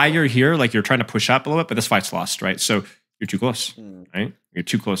know why you're here. Like, you're trying to push up a little bit, but this fight's lost, right? So you're too close, right? You're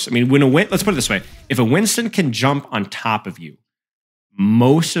too close. I mean, let's put it this way. If a Winston can jump on top of you,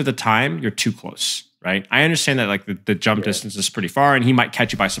 most of the time, you're too close, right? I understand that like the jump distance is pretty far and he might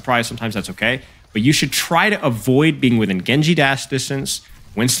catch you by surprise. Sometimes that's okay. But you should try to avoid being within Genji dash distance,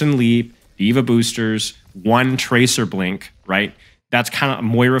 Winston leap, Diva boosters, one tracer blink, right? That's kind of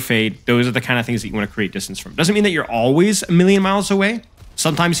Moira fade. Those are the kind of things that you want to create distance from. Doesn't mean that you're always a million miles away.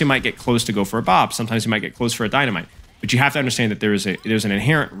 Sometimes you might get close to go for a bob. Sometimes you might get close for a dynamite. But you have to understand that there's an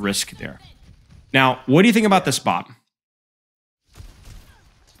inherent risk there. Now, what do you think about this bob?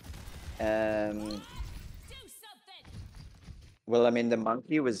 Well, I mean, the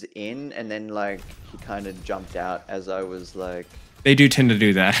monkey was in, and then like he kind of jumped out as I was like. They do tend to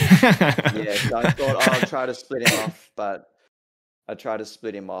do that. Yeah, so I thought, oh, I'll try to split him off, but I tried to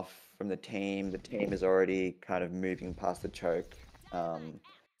split him off from the team. The team is already kind of moving past the choke,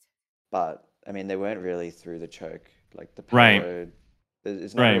 but I mean, they weren't really through the choke. Like the payload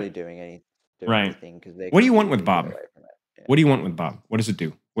is not really doing anything because they. What do you want with Bob? What do you want with Bob? What does it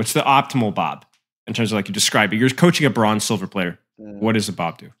do? What's the optimal Bob? in terms of like you describe it. You're coaching a bronze silver player. What does a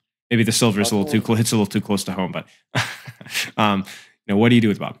bob do? Maybe the silver is a little too close. Hits a little too close to home, but what do you do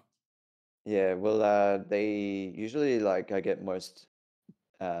with bob? Yeah, well, they usually like I get most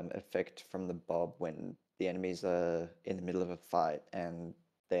effect from the bob when the enemies are in the middle of a fight and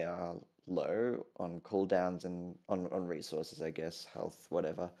they are low on cooldowns and on resources, I guess, health,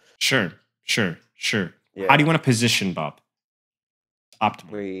 whatever. Sure. How do Yeah, you want to position bob?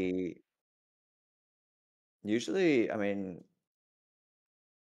 Optimal. we usually,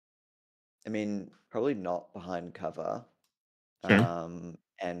 probably not behind cover, Sure.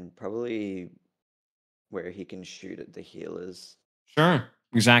 and probably where he can shoot at the healers Sure.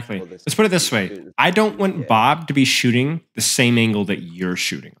 Exactly. or the Let's put it this way. I don't squishies. want Bob to be shooting the same angle that you're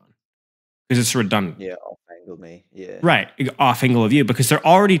shooting on because it's redundant. Yeah, off angle me. Yeah. Right. Off angle of you because they're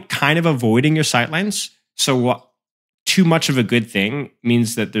already kind of avoiding your sightlines. So too much of a good thing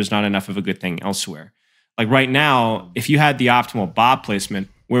means that there's not enough of a good thing elsewhere. Like right now, if you had the optimal Bob placement,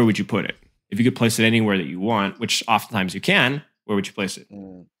 where would you put it? If you could place it anywhere that you want, which oftentimes you can, where would you place it?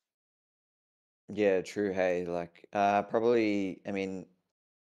 Yeah, true. Hey, like probably.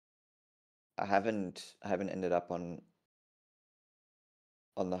 I haven't ended up on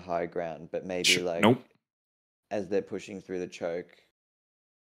the high ground, but maybe like Nope. as they're pushing through the choke,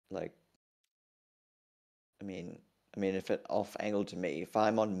 like if it off angle to me, if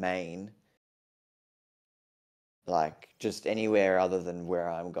I'm on main, like just anywhere other than where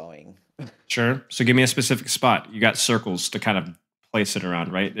I'm going. Sure. So give me a specific spot. You got circles to kind of place it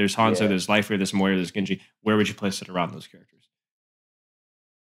around, right? There's Hanzo, Yeah. there's Lifer, there's Moira, there's Genji. Where would you place it around those characters?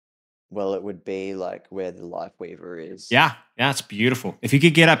 Well, it would be like where the Life Weaver is. Yeah, it's beautiful. If you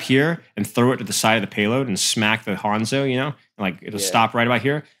could get up here and throw it to the side of the payload and smack the Hanzo, like it'll stop right about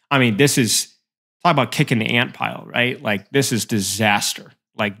here. I mean, this is talk about kicking the ant pile, right? Like this is disaster.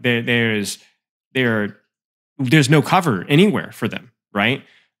 Like there's no cover anywhere for them, right?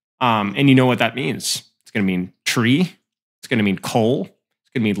 And you know what that means? It's going to mean tree. It's going to mean coal. It's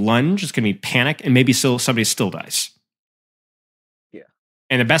going to mean lunge. It's going to mean panic, and maybe somebody still dies.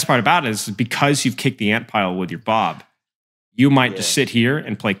 And the best part about it is because you've kicked the ant pile with your Bob, you might just sit here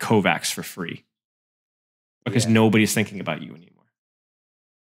and play Kovacs for free because nobody's thinking about you anymore.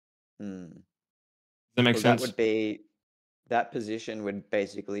 Does that make sense? That position would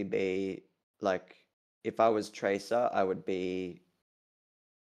basically be like if I was Tracer, I would be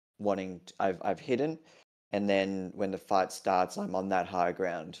wanting I've hidden, and then when the fight starts, I'm on that high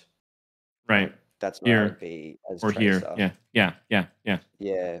ground. Right. That's where I would be as or Tracer. Here. Yeah.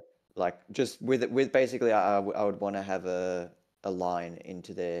 Yeah, like just with basically, I would want to have a line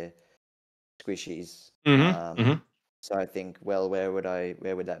into their squishies. So I think, well, where would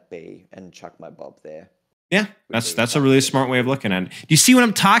that be? And chuck my Bob there. Yeah, that's a really smart way of looking at it. Do you see what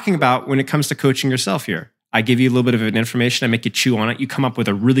I'm talking about when it comes to coaching yourself here? I give you a little bit of an information, I make you chew on it. You come up with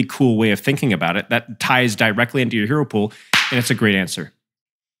a really cool way of thinking about it that ties directly into your hero pool, and it's a great answer.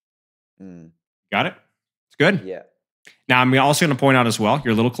 Got it? It's good. Yeah. Now, I'm also going to point out as well,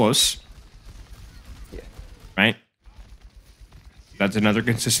 you're a little close. Yeah. Right? That's another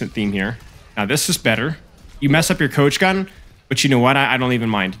consistent theme here. Now, this is better. You mess up your coach gun, but you know what? I don't even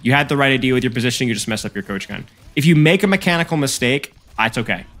mind. You had the right idea with your positioning, you just messed up your coach gun. If you make a mechanical mistake, it's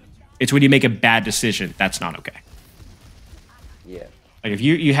okay. It's when you make a bad decision, that's not okay. Yeah. Like if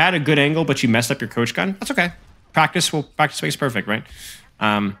you had a good angle, but you messed up your coach gun, that's okay. Practice makes perfect, right?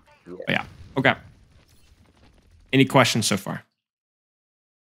 Yeah. Okay. Any questions so far?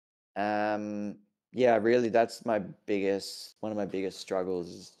 Yeah, really, that's one of my biggest struggles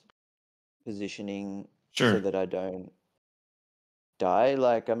is positioning so that I don't die.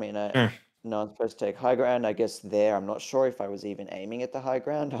 Like, I know I'm supposed to take high ground. I guess I'm not sure if I was even aiming at the high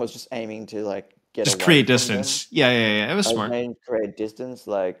ground. I was just aiming to like get away create from distance. them. Yeah. It was smart. I was aiming to create distance,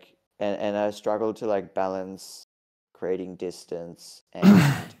 like, and I struggled to like balance creating distance and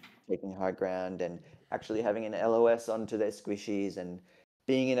taking high ground and actually having an LOS onto their squishies and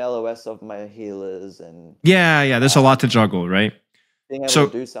being an LOS of my healers and there's a lot to juggle, right? Being able to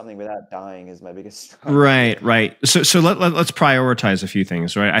do something without dying is my biggest struggle. Right. So let's prioritize a few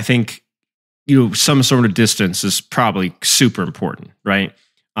things, right? I think some sort of distance is probably super important, right?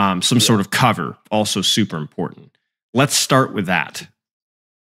 Some sort of cover also super important. Let's start with that.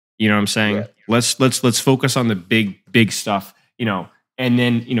 You know what I'm saying? Yeah. Let's focus on the big stuff, and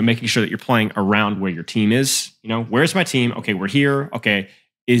then making sure that you're playing around where your team is. Where's my team? Okay, we're here. Okay,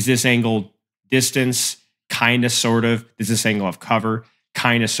 is this angle distance? Kind of, sort of. Does this angle have cover?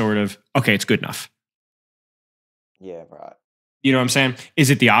 Kind of, sort of. Okay, it's good enough. Yeah, right. You know what I'm saying? Is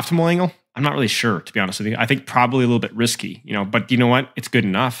it the optimal angle? I'm not really sure, to be honest with you. I think probably a little bit risky, but you know what? It's good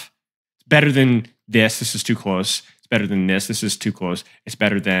enough. It's better than this is too close. It's better than this is too close. It's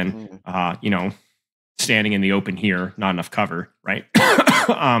better than, standing in the open here, not enough cover, right?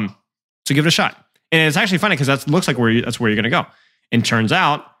 So give it a shot. And it's actually funny because that looks like that's where you're going to go. And turns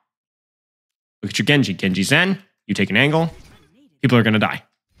out, look at your Genji. Genji's in. You take an angle. People are going to die.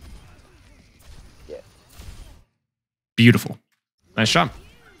 Yeah. Beautiful. Nice job.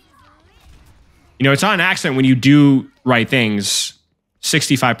 It's not an accident when you do right things,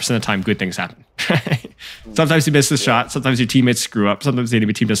 65% of the time, good things happen. Sometimes you miss the shot. Sometimes your teammates screw up. Sometimes the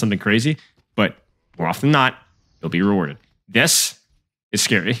enemy team does something crazy. But more often than not, you'll be rewarded. This is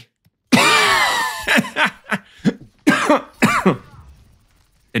scary.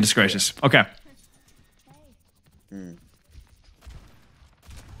 Goodness gracious. Okay.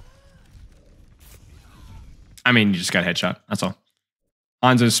 I mean, you just got a headshot. That's all.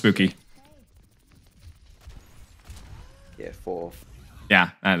 Hanzo's spooky. Yeah, 4. Yeah,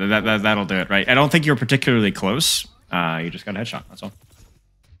 that'll do it, right? I don't think you're particularly close. You just got a headshot. That's all.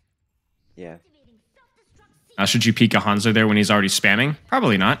 Yeah. Should you peek a Hanzo there when he's already spamming?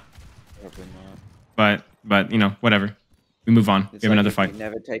 Probably not. Probably not. But whatever. We move on. We have another fight.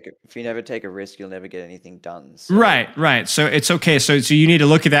 If you never take a risk, you'll never get anything done. So. Right. So it's okay. So you need to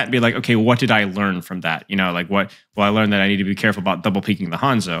look at that and be like, okay, what did I learn from that? Like what? Well, I learned that I need to be careful about double peeking the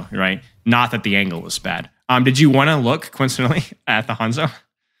Hanzo, right? Not that the angle was bad. Did you want to look coincidentally at the Hanzo?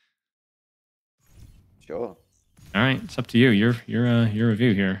 Sure. All right, it's up to you. Your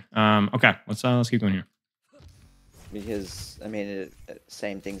review here. Okay, let's keep going here. Because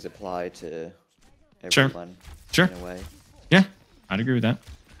same things apply to Sure. everyone. Sure. In a way. Yeah, I'd agree with that.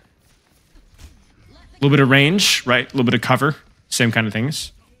 A little bit of range, right? A little bit of cover, same kind of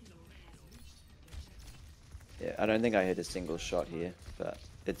things. Yeah, I don't think I hit a single shot here, but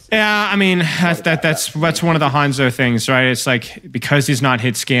it's yeah, I mean that's one of the Hanzo things, right? It's like because he's not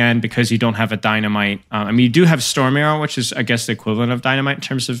hit scan, because you don't have a dynamite. I mean, you do have Storm Arrow, which is I guess the equivalent of dynamite in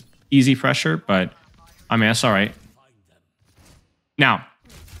terms of easy pressure, but I mean that's all right. Now,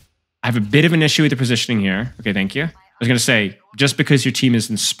 I have a bit of an issue with the positioning here. Okay, thank you. I was going to say, just because your team is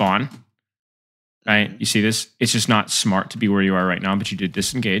in spawn, right? You see this? It's just not smart to be where you are right now, but you did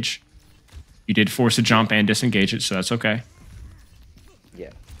disengage. You did force a jump and disengage it, so that's okay. Yeah.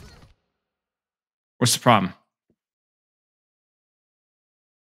 What's the problem?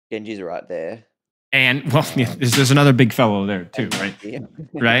 Genji's right there. And, well, there's another big fellow there, too, right?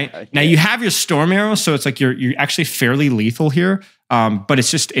 Right? Now, you have your Storm Arrow, so it's like you're actually fairly lethal here. But it's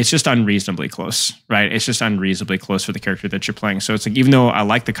just unreasonably close, right? It's just unreasonably close for the character that you're playing. So it's like, even though I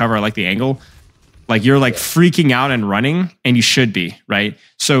like the cover, I like the angle, like you're like freaking out and running, and you should be, right?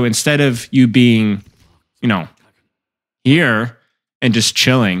 So instead of you being, here and just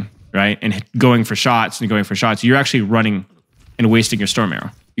chilling, right? And going for shots, you're actually running and wasting your Storm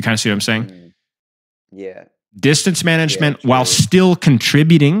Arrow. You kind of see what I'm saying? Yeah. Distance management while still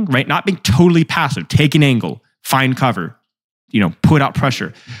contributing, right? Not being totally passive. Take an angle, find cover, put out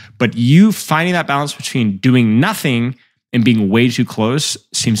pressure. But you finding that balance between doing nothing and being way too close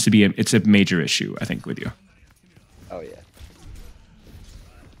seems to be it's a major issue, I think, with you. Oh, yeah.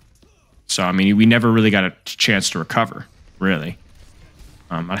 So, I mean, we never really got a chance to recover, really.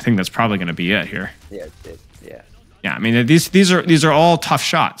 I think that's probably going to be it here. Yeah. Yeah, I mean, these are all tough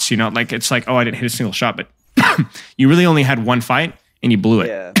shots, like, it's like, oh, I didn't hit a single shot, but you really only had one fight and you blew it.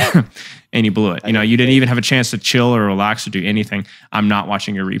 Yeah. And you blew it. You didn't even have a chance to chill or relax or do anything. I'm not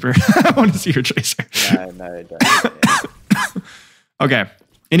watching your Reaper. I want to see your Tracer. No, don't. Yeah. Okay.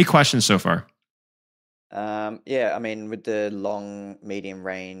 Any questions so far? Yeah, I mean, with the long, medium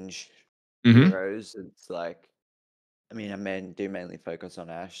range Mm-hmm. heroes, it's like, I do mainly focus on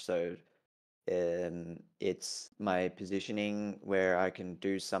Ashe, so it's my positioning where I can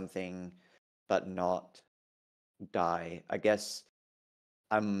do something but not die. I guess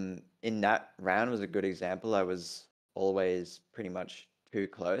in that round was a good example. I was always pretty much too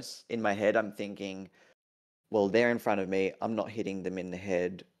close. In my head, I'm thinking, well, they're in front of me. I'm not hitting them in the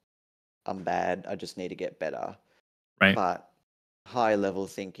head. I'm bad. I just need to get better. Right. But high level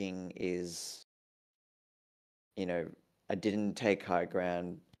thinking is, I didn't take high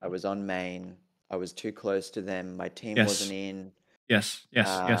ground. I was on main. I was too close to them. My team wasn't in. Yes.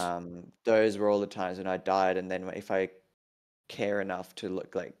 Those were all the times when I died. And then if I care enough to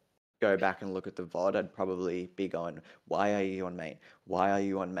go back and look at the VOD, I'd probably be going, why are you on main? Why are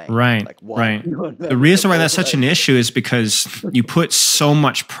you on main? Right. Like, why are you on main? The reason why that's such an issue is because you put so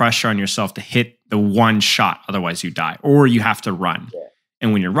much pressure on yourself to hit the one shot, otherwise you die, or you have to run. Yeah.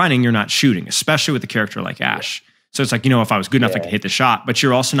 And when you're running, you're not shooting, especially with a character like Ashe. So it's like, if I was good enough, I could hit the shot, but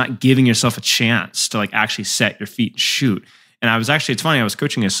you're also not giving yourself a chance to actually set your feet and shoot. And it's funny, I was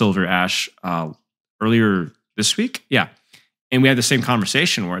coaching a silver Ashe earlier this week. Yeah. And we had the same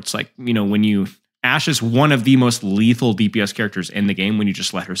conversation where it's like, when Ashe is one of the most lethal DPS characters in the game when you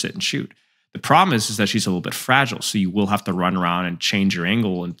just let her sit and shoot. The problem is that she's a little bit fragile. So you will have to run around and change your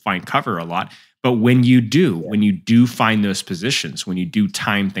angle and find cover a lot. But when you do find those positions, when you do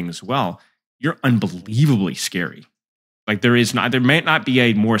time things well, you're unbelievably scary. Like there might not be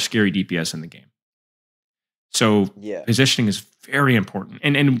a more scary DPS in the game. So positioning is very important.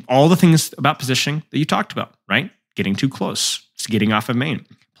 And all the things about positioning that you talked about, right? Getting too close, getting off of main,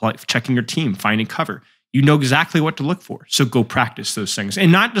 checking your team, finding cover. You know exactly what to look for. So go practice those things.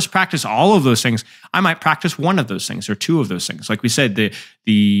 And not just practice all of those things. I might practice one of those things or two of those things. Like we said,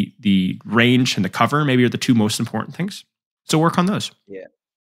 the range and the cover maybe are the two most important things. So work on those. Yeah.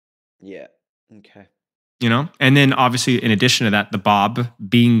 Yeah. Okay. And then obviously in addition to that, the Bob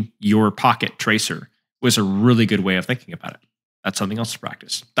being your pocket tracer was a really good way of thinking about it. That's something else to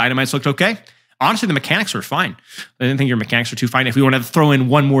practice. Dynamites looked okay. Honestly, the mechanics were fine. I didn't think your mechanics were too fine. If we want to throw in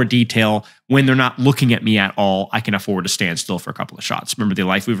one more detail, when they're not looking at me at all, I can afford to stand still for a couple of shots. Remember the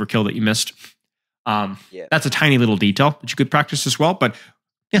Life Weaver kill that you missed? That's a tiny little detail that you could practice as well. But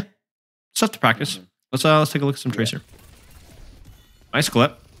yeah, stuff to practice. Let's take a look at some Tracer. Nice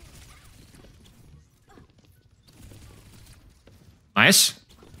clip. Nice.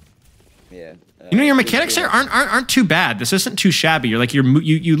 Yeah. Your mechanics there aren't too bad. This isn't too shabby. You're like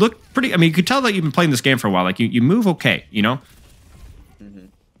you look pretty. I mean, you could tell that you've been playing this game for a while. Like you move okay.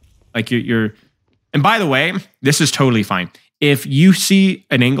 Like you're. And by the way, this is totally fine. If you see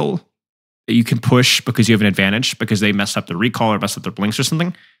an angle that you can push because you have an advantage because they messed up the recall or messed up their blinks or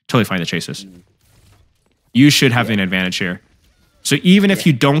something, totally fine to chase this. You should have an advantage here. So even if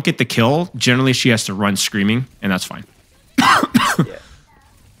you don't get the kill, generally she has to run screaming, and that's fine.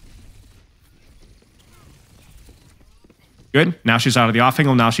 Good. Now she's out of the off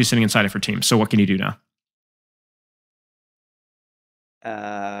angle. Now she's sitting inside of her team. So what can you do now?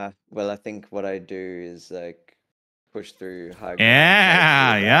 Well, I think what I do is like push through high ground.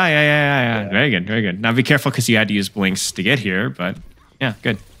 Yeah. Very good. Very good. Now be careful because you had to use blinks to get here, but yeah,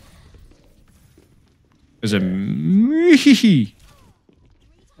 good. There's a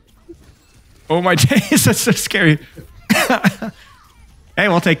oh my days, that's so scary. Hey,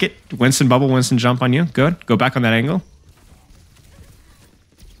 we'll take it. Winston bubble, Winston jump on you. Good. Go back on that angle.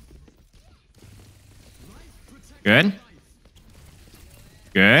 Good.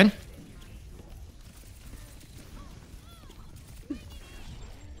 Good.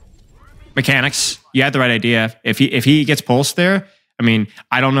 Mechanics. You had the right idea. If he gets pulsed there, I mean,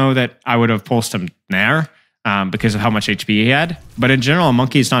 I don't know that I would have pulsed him there because of how much HP he had. But in general, a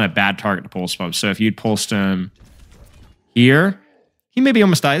monkey is not a bad target to pulse from. So if you'd pulsed him here, he maybe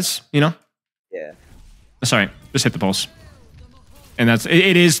almost dies, Yeah. Sorry, just hit the pulse. And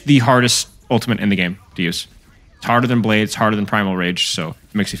it is the hardest ultimate in the game to use. It's harder than Blade, it's harder than Primal Rage, so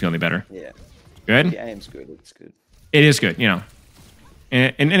it makes you feel any better. Yeah. Good? The aim's good, it's good. It is good,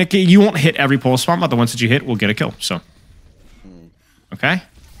 And you won't hit every pulse spawn, but the ones that you hit will get a kill, so. Okay.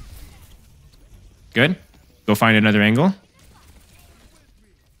 Good. Go find another angle.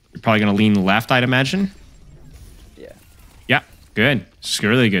 You're probably going to lean left, I'd imagine. Yeah. Yeah, good. It's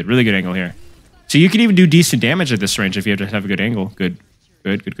really good. Really good angle here. So you can even do decent damage at this range if you have a good angle. Good.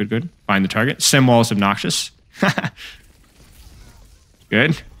 Find the target. Sim wall is obnoxious.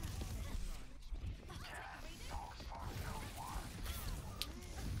 Good.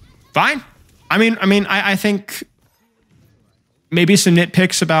 Fine. I think maybe some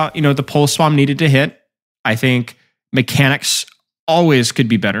nitpicks about, the pulse bomb needed to hit. I think mechanics always could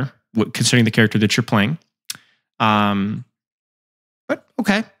be better considering the character that you're playing. But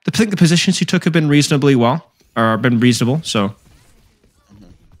okay. I think the positions you took have been reasonably reasonable. So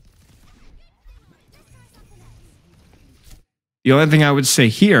the only thing I would say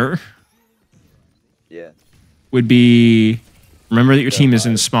here would be remember that your team is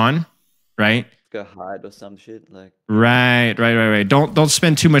in spawn, right? Go hide or some shit. Right. Don't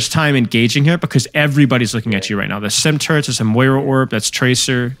spend too much time engaging here because everybody's looking at you right now. The Sim turrets, there's a Moira Orb, that's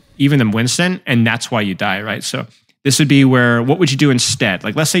Tracer, even the Winston, and that's why you die, right? So this would be where, what would you do instead?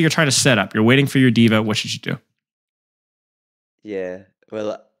 Like, let's say you're trying to set up, you're waiting for your diva, what should you do? Yeah,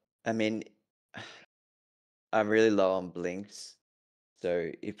 well, I mean, I'm really low on blinks.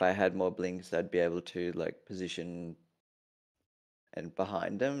 So if I had more blinks, I'd be able to position and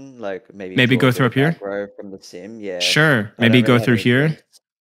behind them, maybe go through up here row from the sim. Yeah, sure. Maybe go through here. Blinks.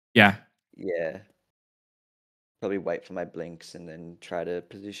 Yeah. Probably wait for my blinks and then try to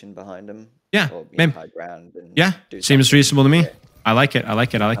position behind them. Yeah, or maybe high ground. And seems reasonable to me. I like it. I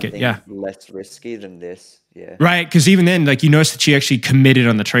like it. I like it. Something Yeah. less risky than this. Yeah. Right, because even then, like you notice that she actually committed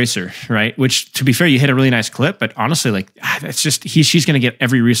on the tracer, right? Which, to be fair, you hit a really nice clip, but honestly, like it's just she's going to get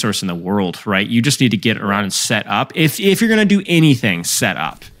every resource in the world, right? You just need to get around and set up. If you're going to do anything, set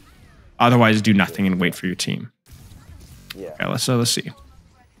up. Otherwise, do nothing and wait for your team. Yeah. Okay, let's see.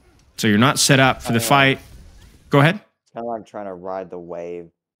 So you're not set up for the fight. Go ahead. It's kind of like trying to ride the wave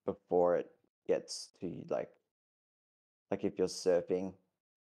before it gets to you, like if you're surfing.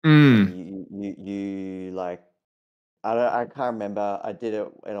 You like I can't remember. I did it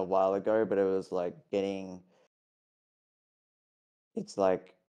in a while ago, but it was like it's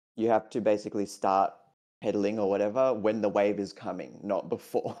like you have to basically start pedaling or whatever when the wave is coming, not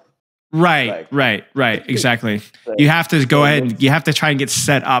before. Right, Like- right. Exactly. So- You have to go so ahead and you have to try and get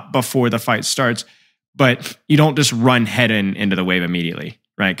set up before the fight starts, but you don't just run head into the wave immediately,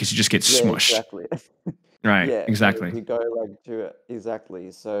 right? Because you just get Yeah, smushed. exactly. Right, Yeah, exactly. you go like to it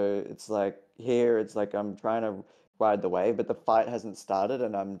exactly. So it's like here, it's like I'm trying to ride the wave, but the fight hasn't started,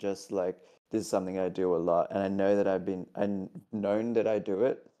 and I'm just like, this is something I do a lot, and I know that I've known that I do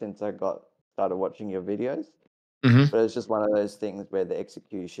it since I started watching your videos. Mhm. But it's just one of those things where the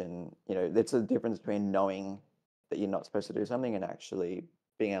execution, there's a difference between knowing that you're not supposed to do something and actually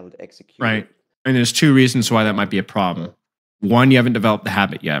being able to execute Right. it. And there's two reasons why that might be a problem. One, you haven't developed the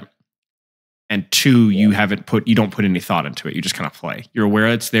habit yet. And two, you don't put any thought into it. You just kind of play. You're aware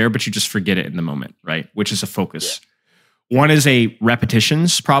it's there, but you just forget it in the moment, right? Which is a focus. Yeah. One is a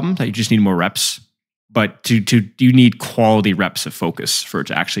repetitions problem that you just need more reps. But you need quality reps of focus for it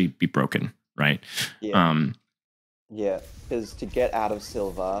to actually be broken, right? Yeah. Yeah, because to get out of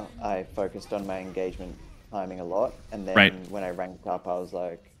silver, I focused on my engagement timing a lot, and then when I ranked up, I was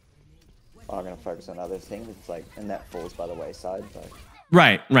like, I'm going to focus on other things. It's like, and that falls by the wayside. So.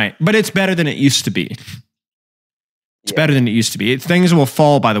 Right. But it's better than it used to be. It's better than it used to be. Things will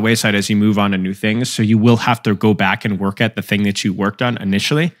fall by the wayside as you move on to new things, so you will have to go back and work at the thing that you worked on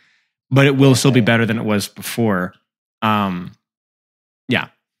initially, but it will still be better than it was before. Yeah. All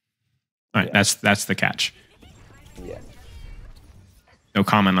right, that's the catch. Yeah. No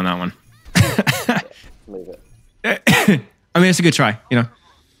comment on that one. Leave it. I mean, it's a good try,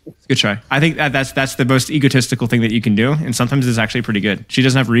 It's a good try. I think that's the most egotistical thing that you can do, and sometimes it's actually pretty good. She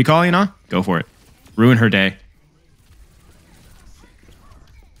doesn't have recall, Go for it. Ruin her day.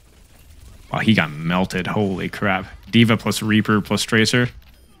 Wow, he got melted. Holy crap. Diva plus Reaper plus Tracer.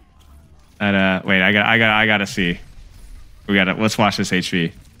 That wait, I gotta see. Let's watch this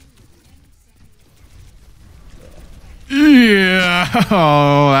HV. Yeah.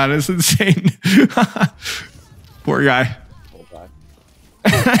 Oh, that is insane. Poor guy.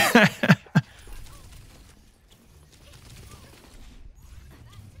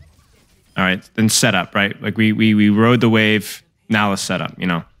 All right, then set up, right? Like we rode the wave. Now let's set up,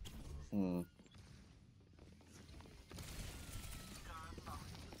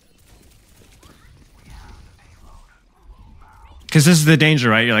 Because this is the danger,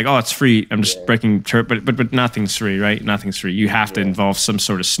 right? You're like, oh, it's free. I'm just breaking turret, but nothing's free, right? Nothing's free. You have to involve some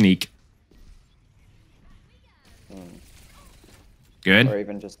sort of sneak. Good. Or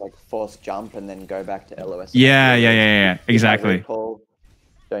even just like force jump and then go back to LOS. Yeah. Exactly.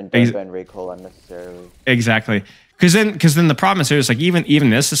 Don't recall unnecessarily. Exactly. Because then the problem is there's like even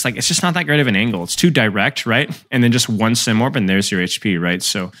this, it's like it's just not that great of an angle. It's too direct, right? And then just one sim orb and there's your HP, right?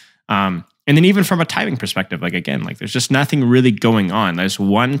 So and then even from a timing perspective, like again, like there's just nothing really going on. There's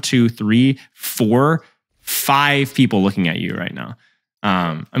 1, 2, 3, 4, 5 people looking at you right now.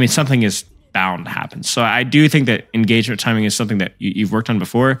 I mean, something is bound to happen. So I do think that engagement timing is something that you've worked on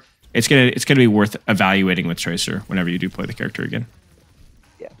before. It's gonna be worth evaluating with Tracer whenever you do play the character again.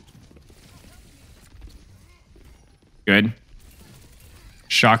 Yeah. Good.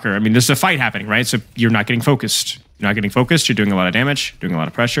 Shocker. I mean, there's a fight happening, right? So you're not getting focused. You're doing a lot of damage, doing a lot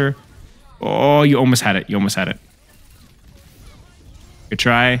of pressure. Oh, you almost had it. Good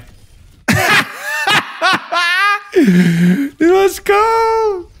try. Let's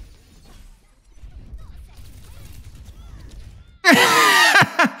go.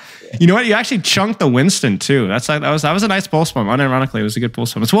 You know what? You actually chunked the Winston too. That was a nice pulse bomb. Unironically, it was a good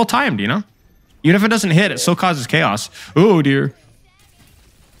pulse bomb. It's well timed, Even if it doesn't hit, it still causes chaos. Oh dear.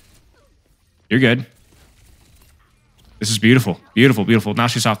 You're good. This is beautiful. Now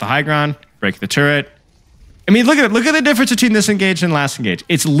she's off the high ground. Break the turret. I mean, look at the difference between this engage and last engage.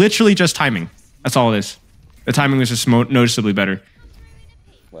 It's literally just timing. That's all it is. The timing was just noticeably better.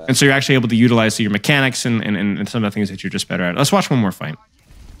 Wow. And so you're actually able to utilize your mechanics and some of the things that you're just better at. Let's watch one more fight.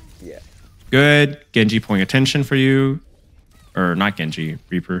 Yeah. Good. Genji pulling attention for you. Or not Genji,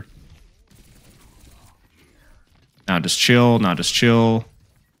 Reaper. Now just chill. Now just chill.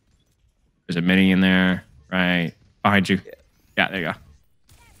 There's a mini in there. Right. Behind you. Yeah, there you go.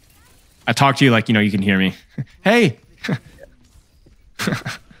 I talk to you like, you can hear me. Hey.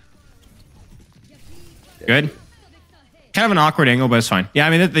 Good. Kind of an awkward angle, but it's fine. Yeah, I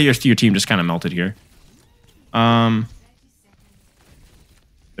mean, your team just kind of melted here. 30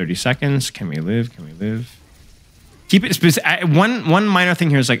 seconds. Can we live? Can we live? Keep it. One minor thing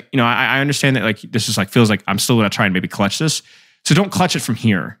here is like, I understand that like this is like feels like I'm still gonna try and maybe clutch this. So don't clutch it from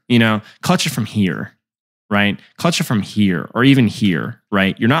here. Clutch it from here, right? Clutch it from here or even here,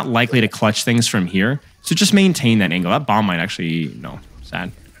 right? You're not likely to clutch things from here. So just maintain that angle. That bomb might actually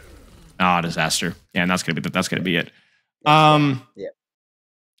sad. Ah, disaster. Yeah, and that's gonna be it. Yeah.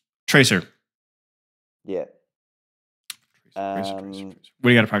 Tracer. Yeah. Tracer. What do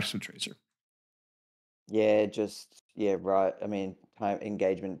you got to practice with Tracer? Yeah, right. I mean,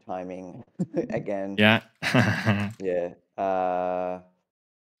 engagement timing again. Yeah. Yeah.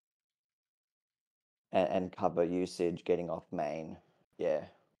 And cover usage, getting off main. Yeah.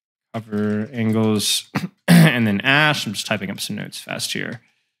 Cover angles, and then Ashe. I'm just typing up some notes fast here.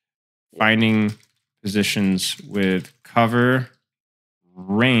 Yeah. Finding positions with cover,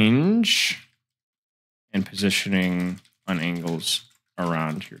 range, and positioning on angles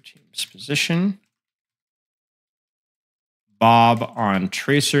around your team's position. Bob on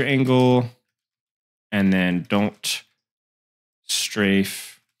tracer angle, and then don't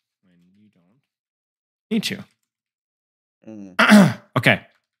strafe when you don't need to. Okay.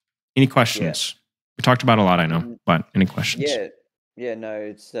 Any questions? Yeah. We talked about a lot, I know, but any questions? Yeah, no,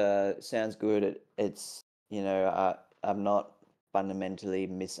 it's sounds good. It's I'm not fundamentally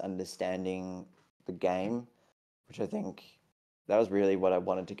misunderstanding the game, which I think that was really what I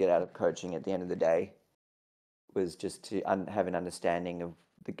wanted to get out of coaching at the end of the day, was just to have an understanding of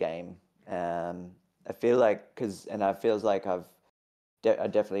the game. I feel like I feels like I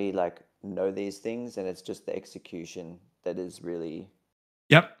definitely like know these things, and it's just the execution that is really.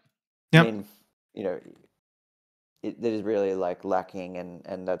 Yep. I mean, that is really like lacking,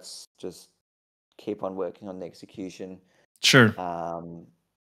 and that's just keep on working on the execution. Sure.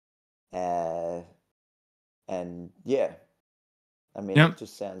 And yeah, I mean, It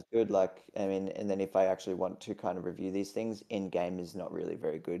just sounds good. Like, I mean, and then if I actually want to kind of review these things, in game is not really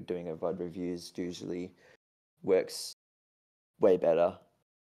very good. Doing a VOD reviews usually works way better.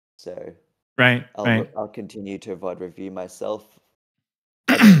 So I'll continue to VOD review myself.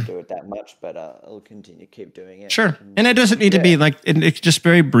 I don't do it that much, but I'll continue to keep doing it. Sure. And it doesn't need to be like, it's just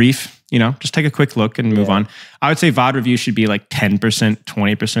very brief, just take a quick look and move on. I would say VOD review should be like 10%,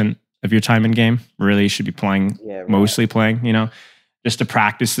 20% of your time in game. Really should be playing, mostly playing, just to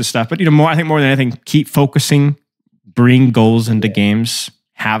practice this stuff. But, I think more than anything, keep focusing, bring goals into games,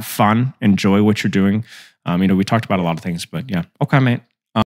 have fun, enjoy what you're doing. We talked about a lot of things, but yeah. Okay, mate.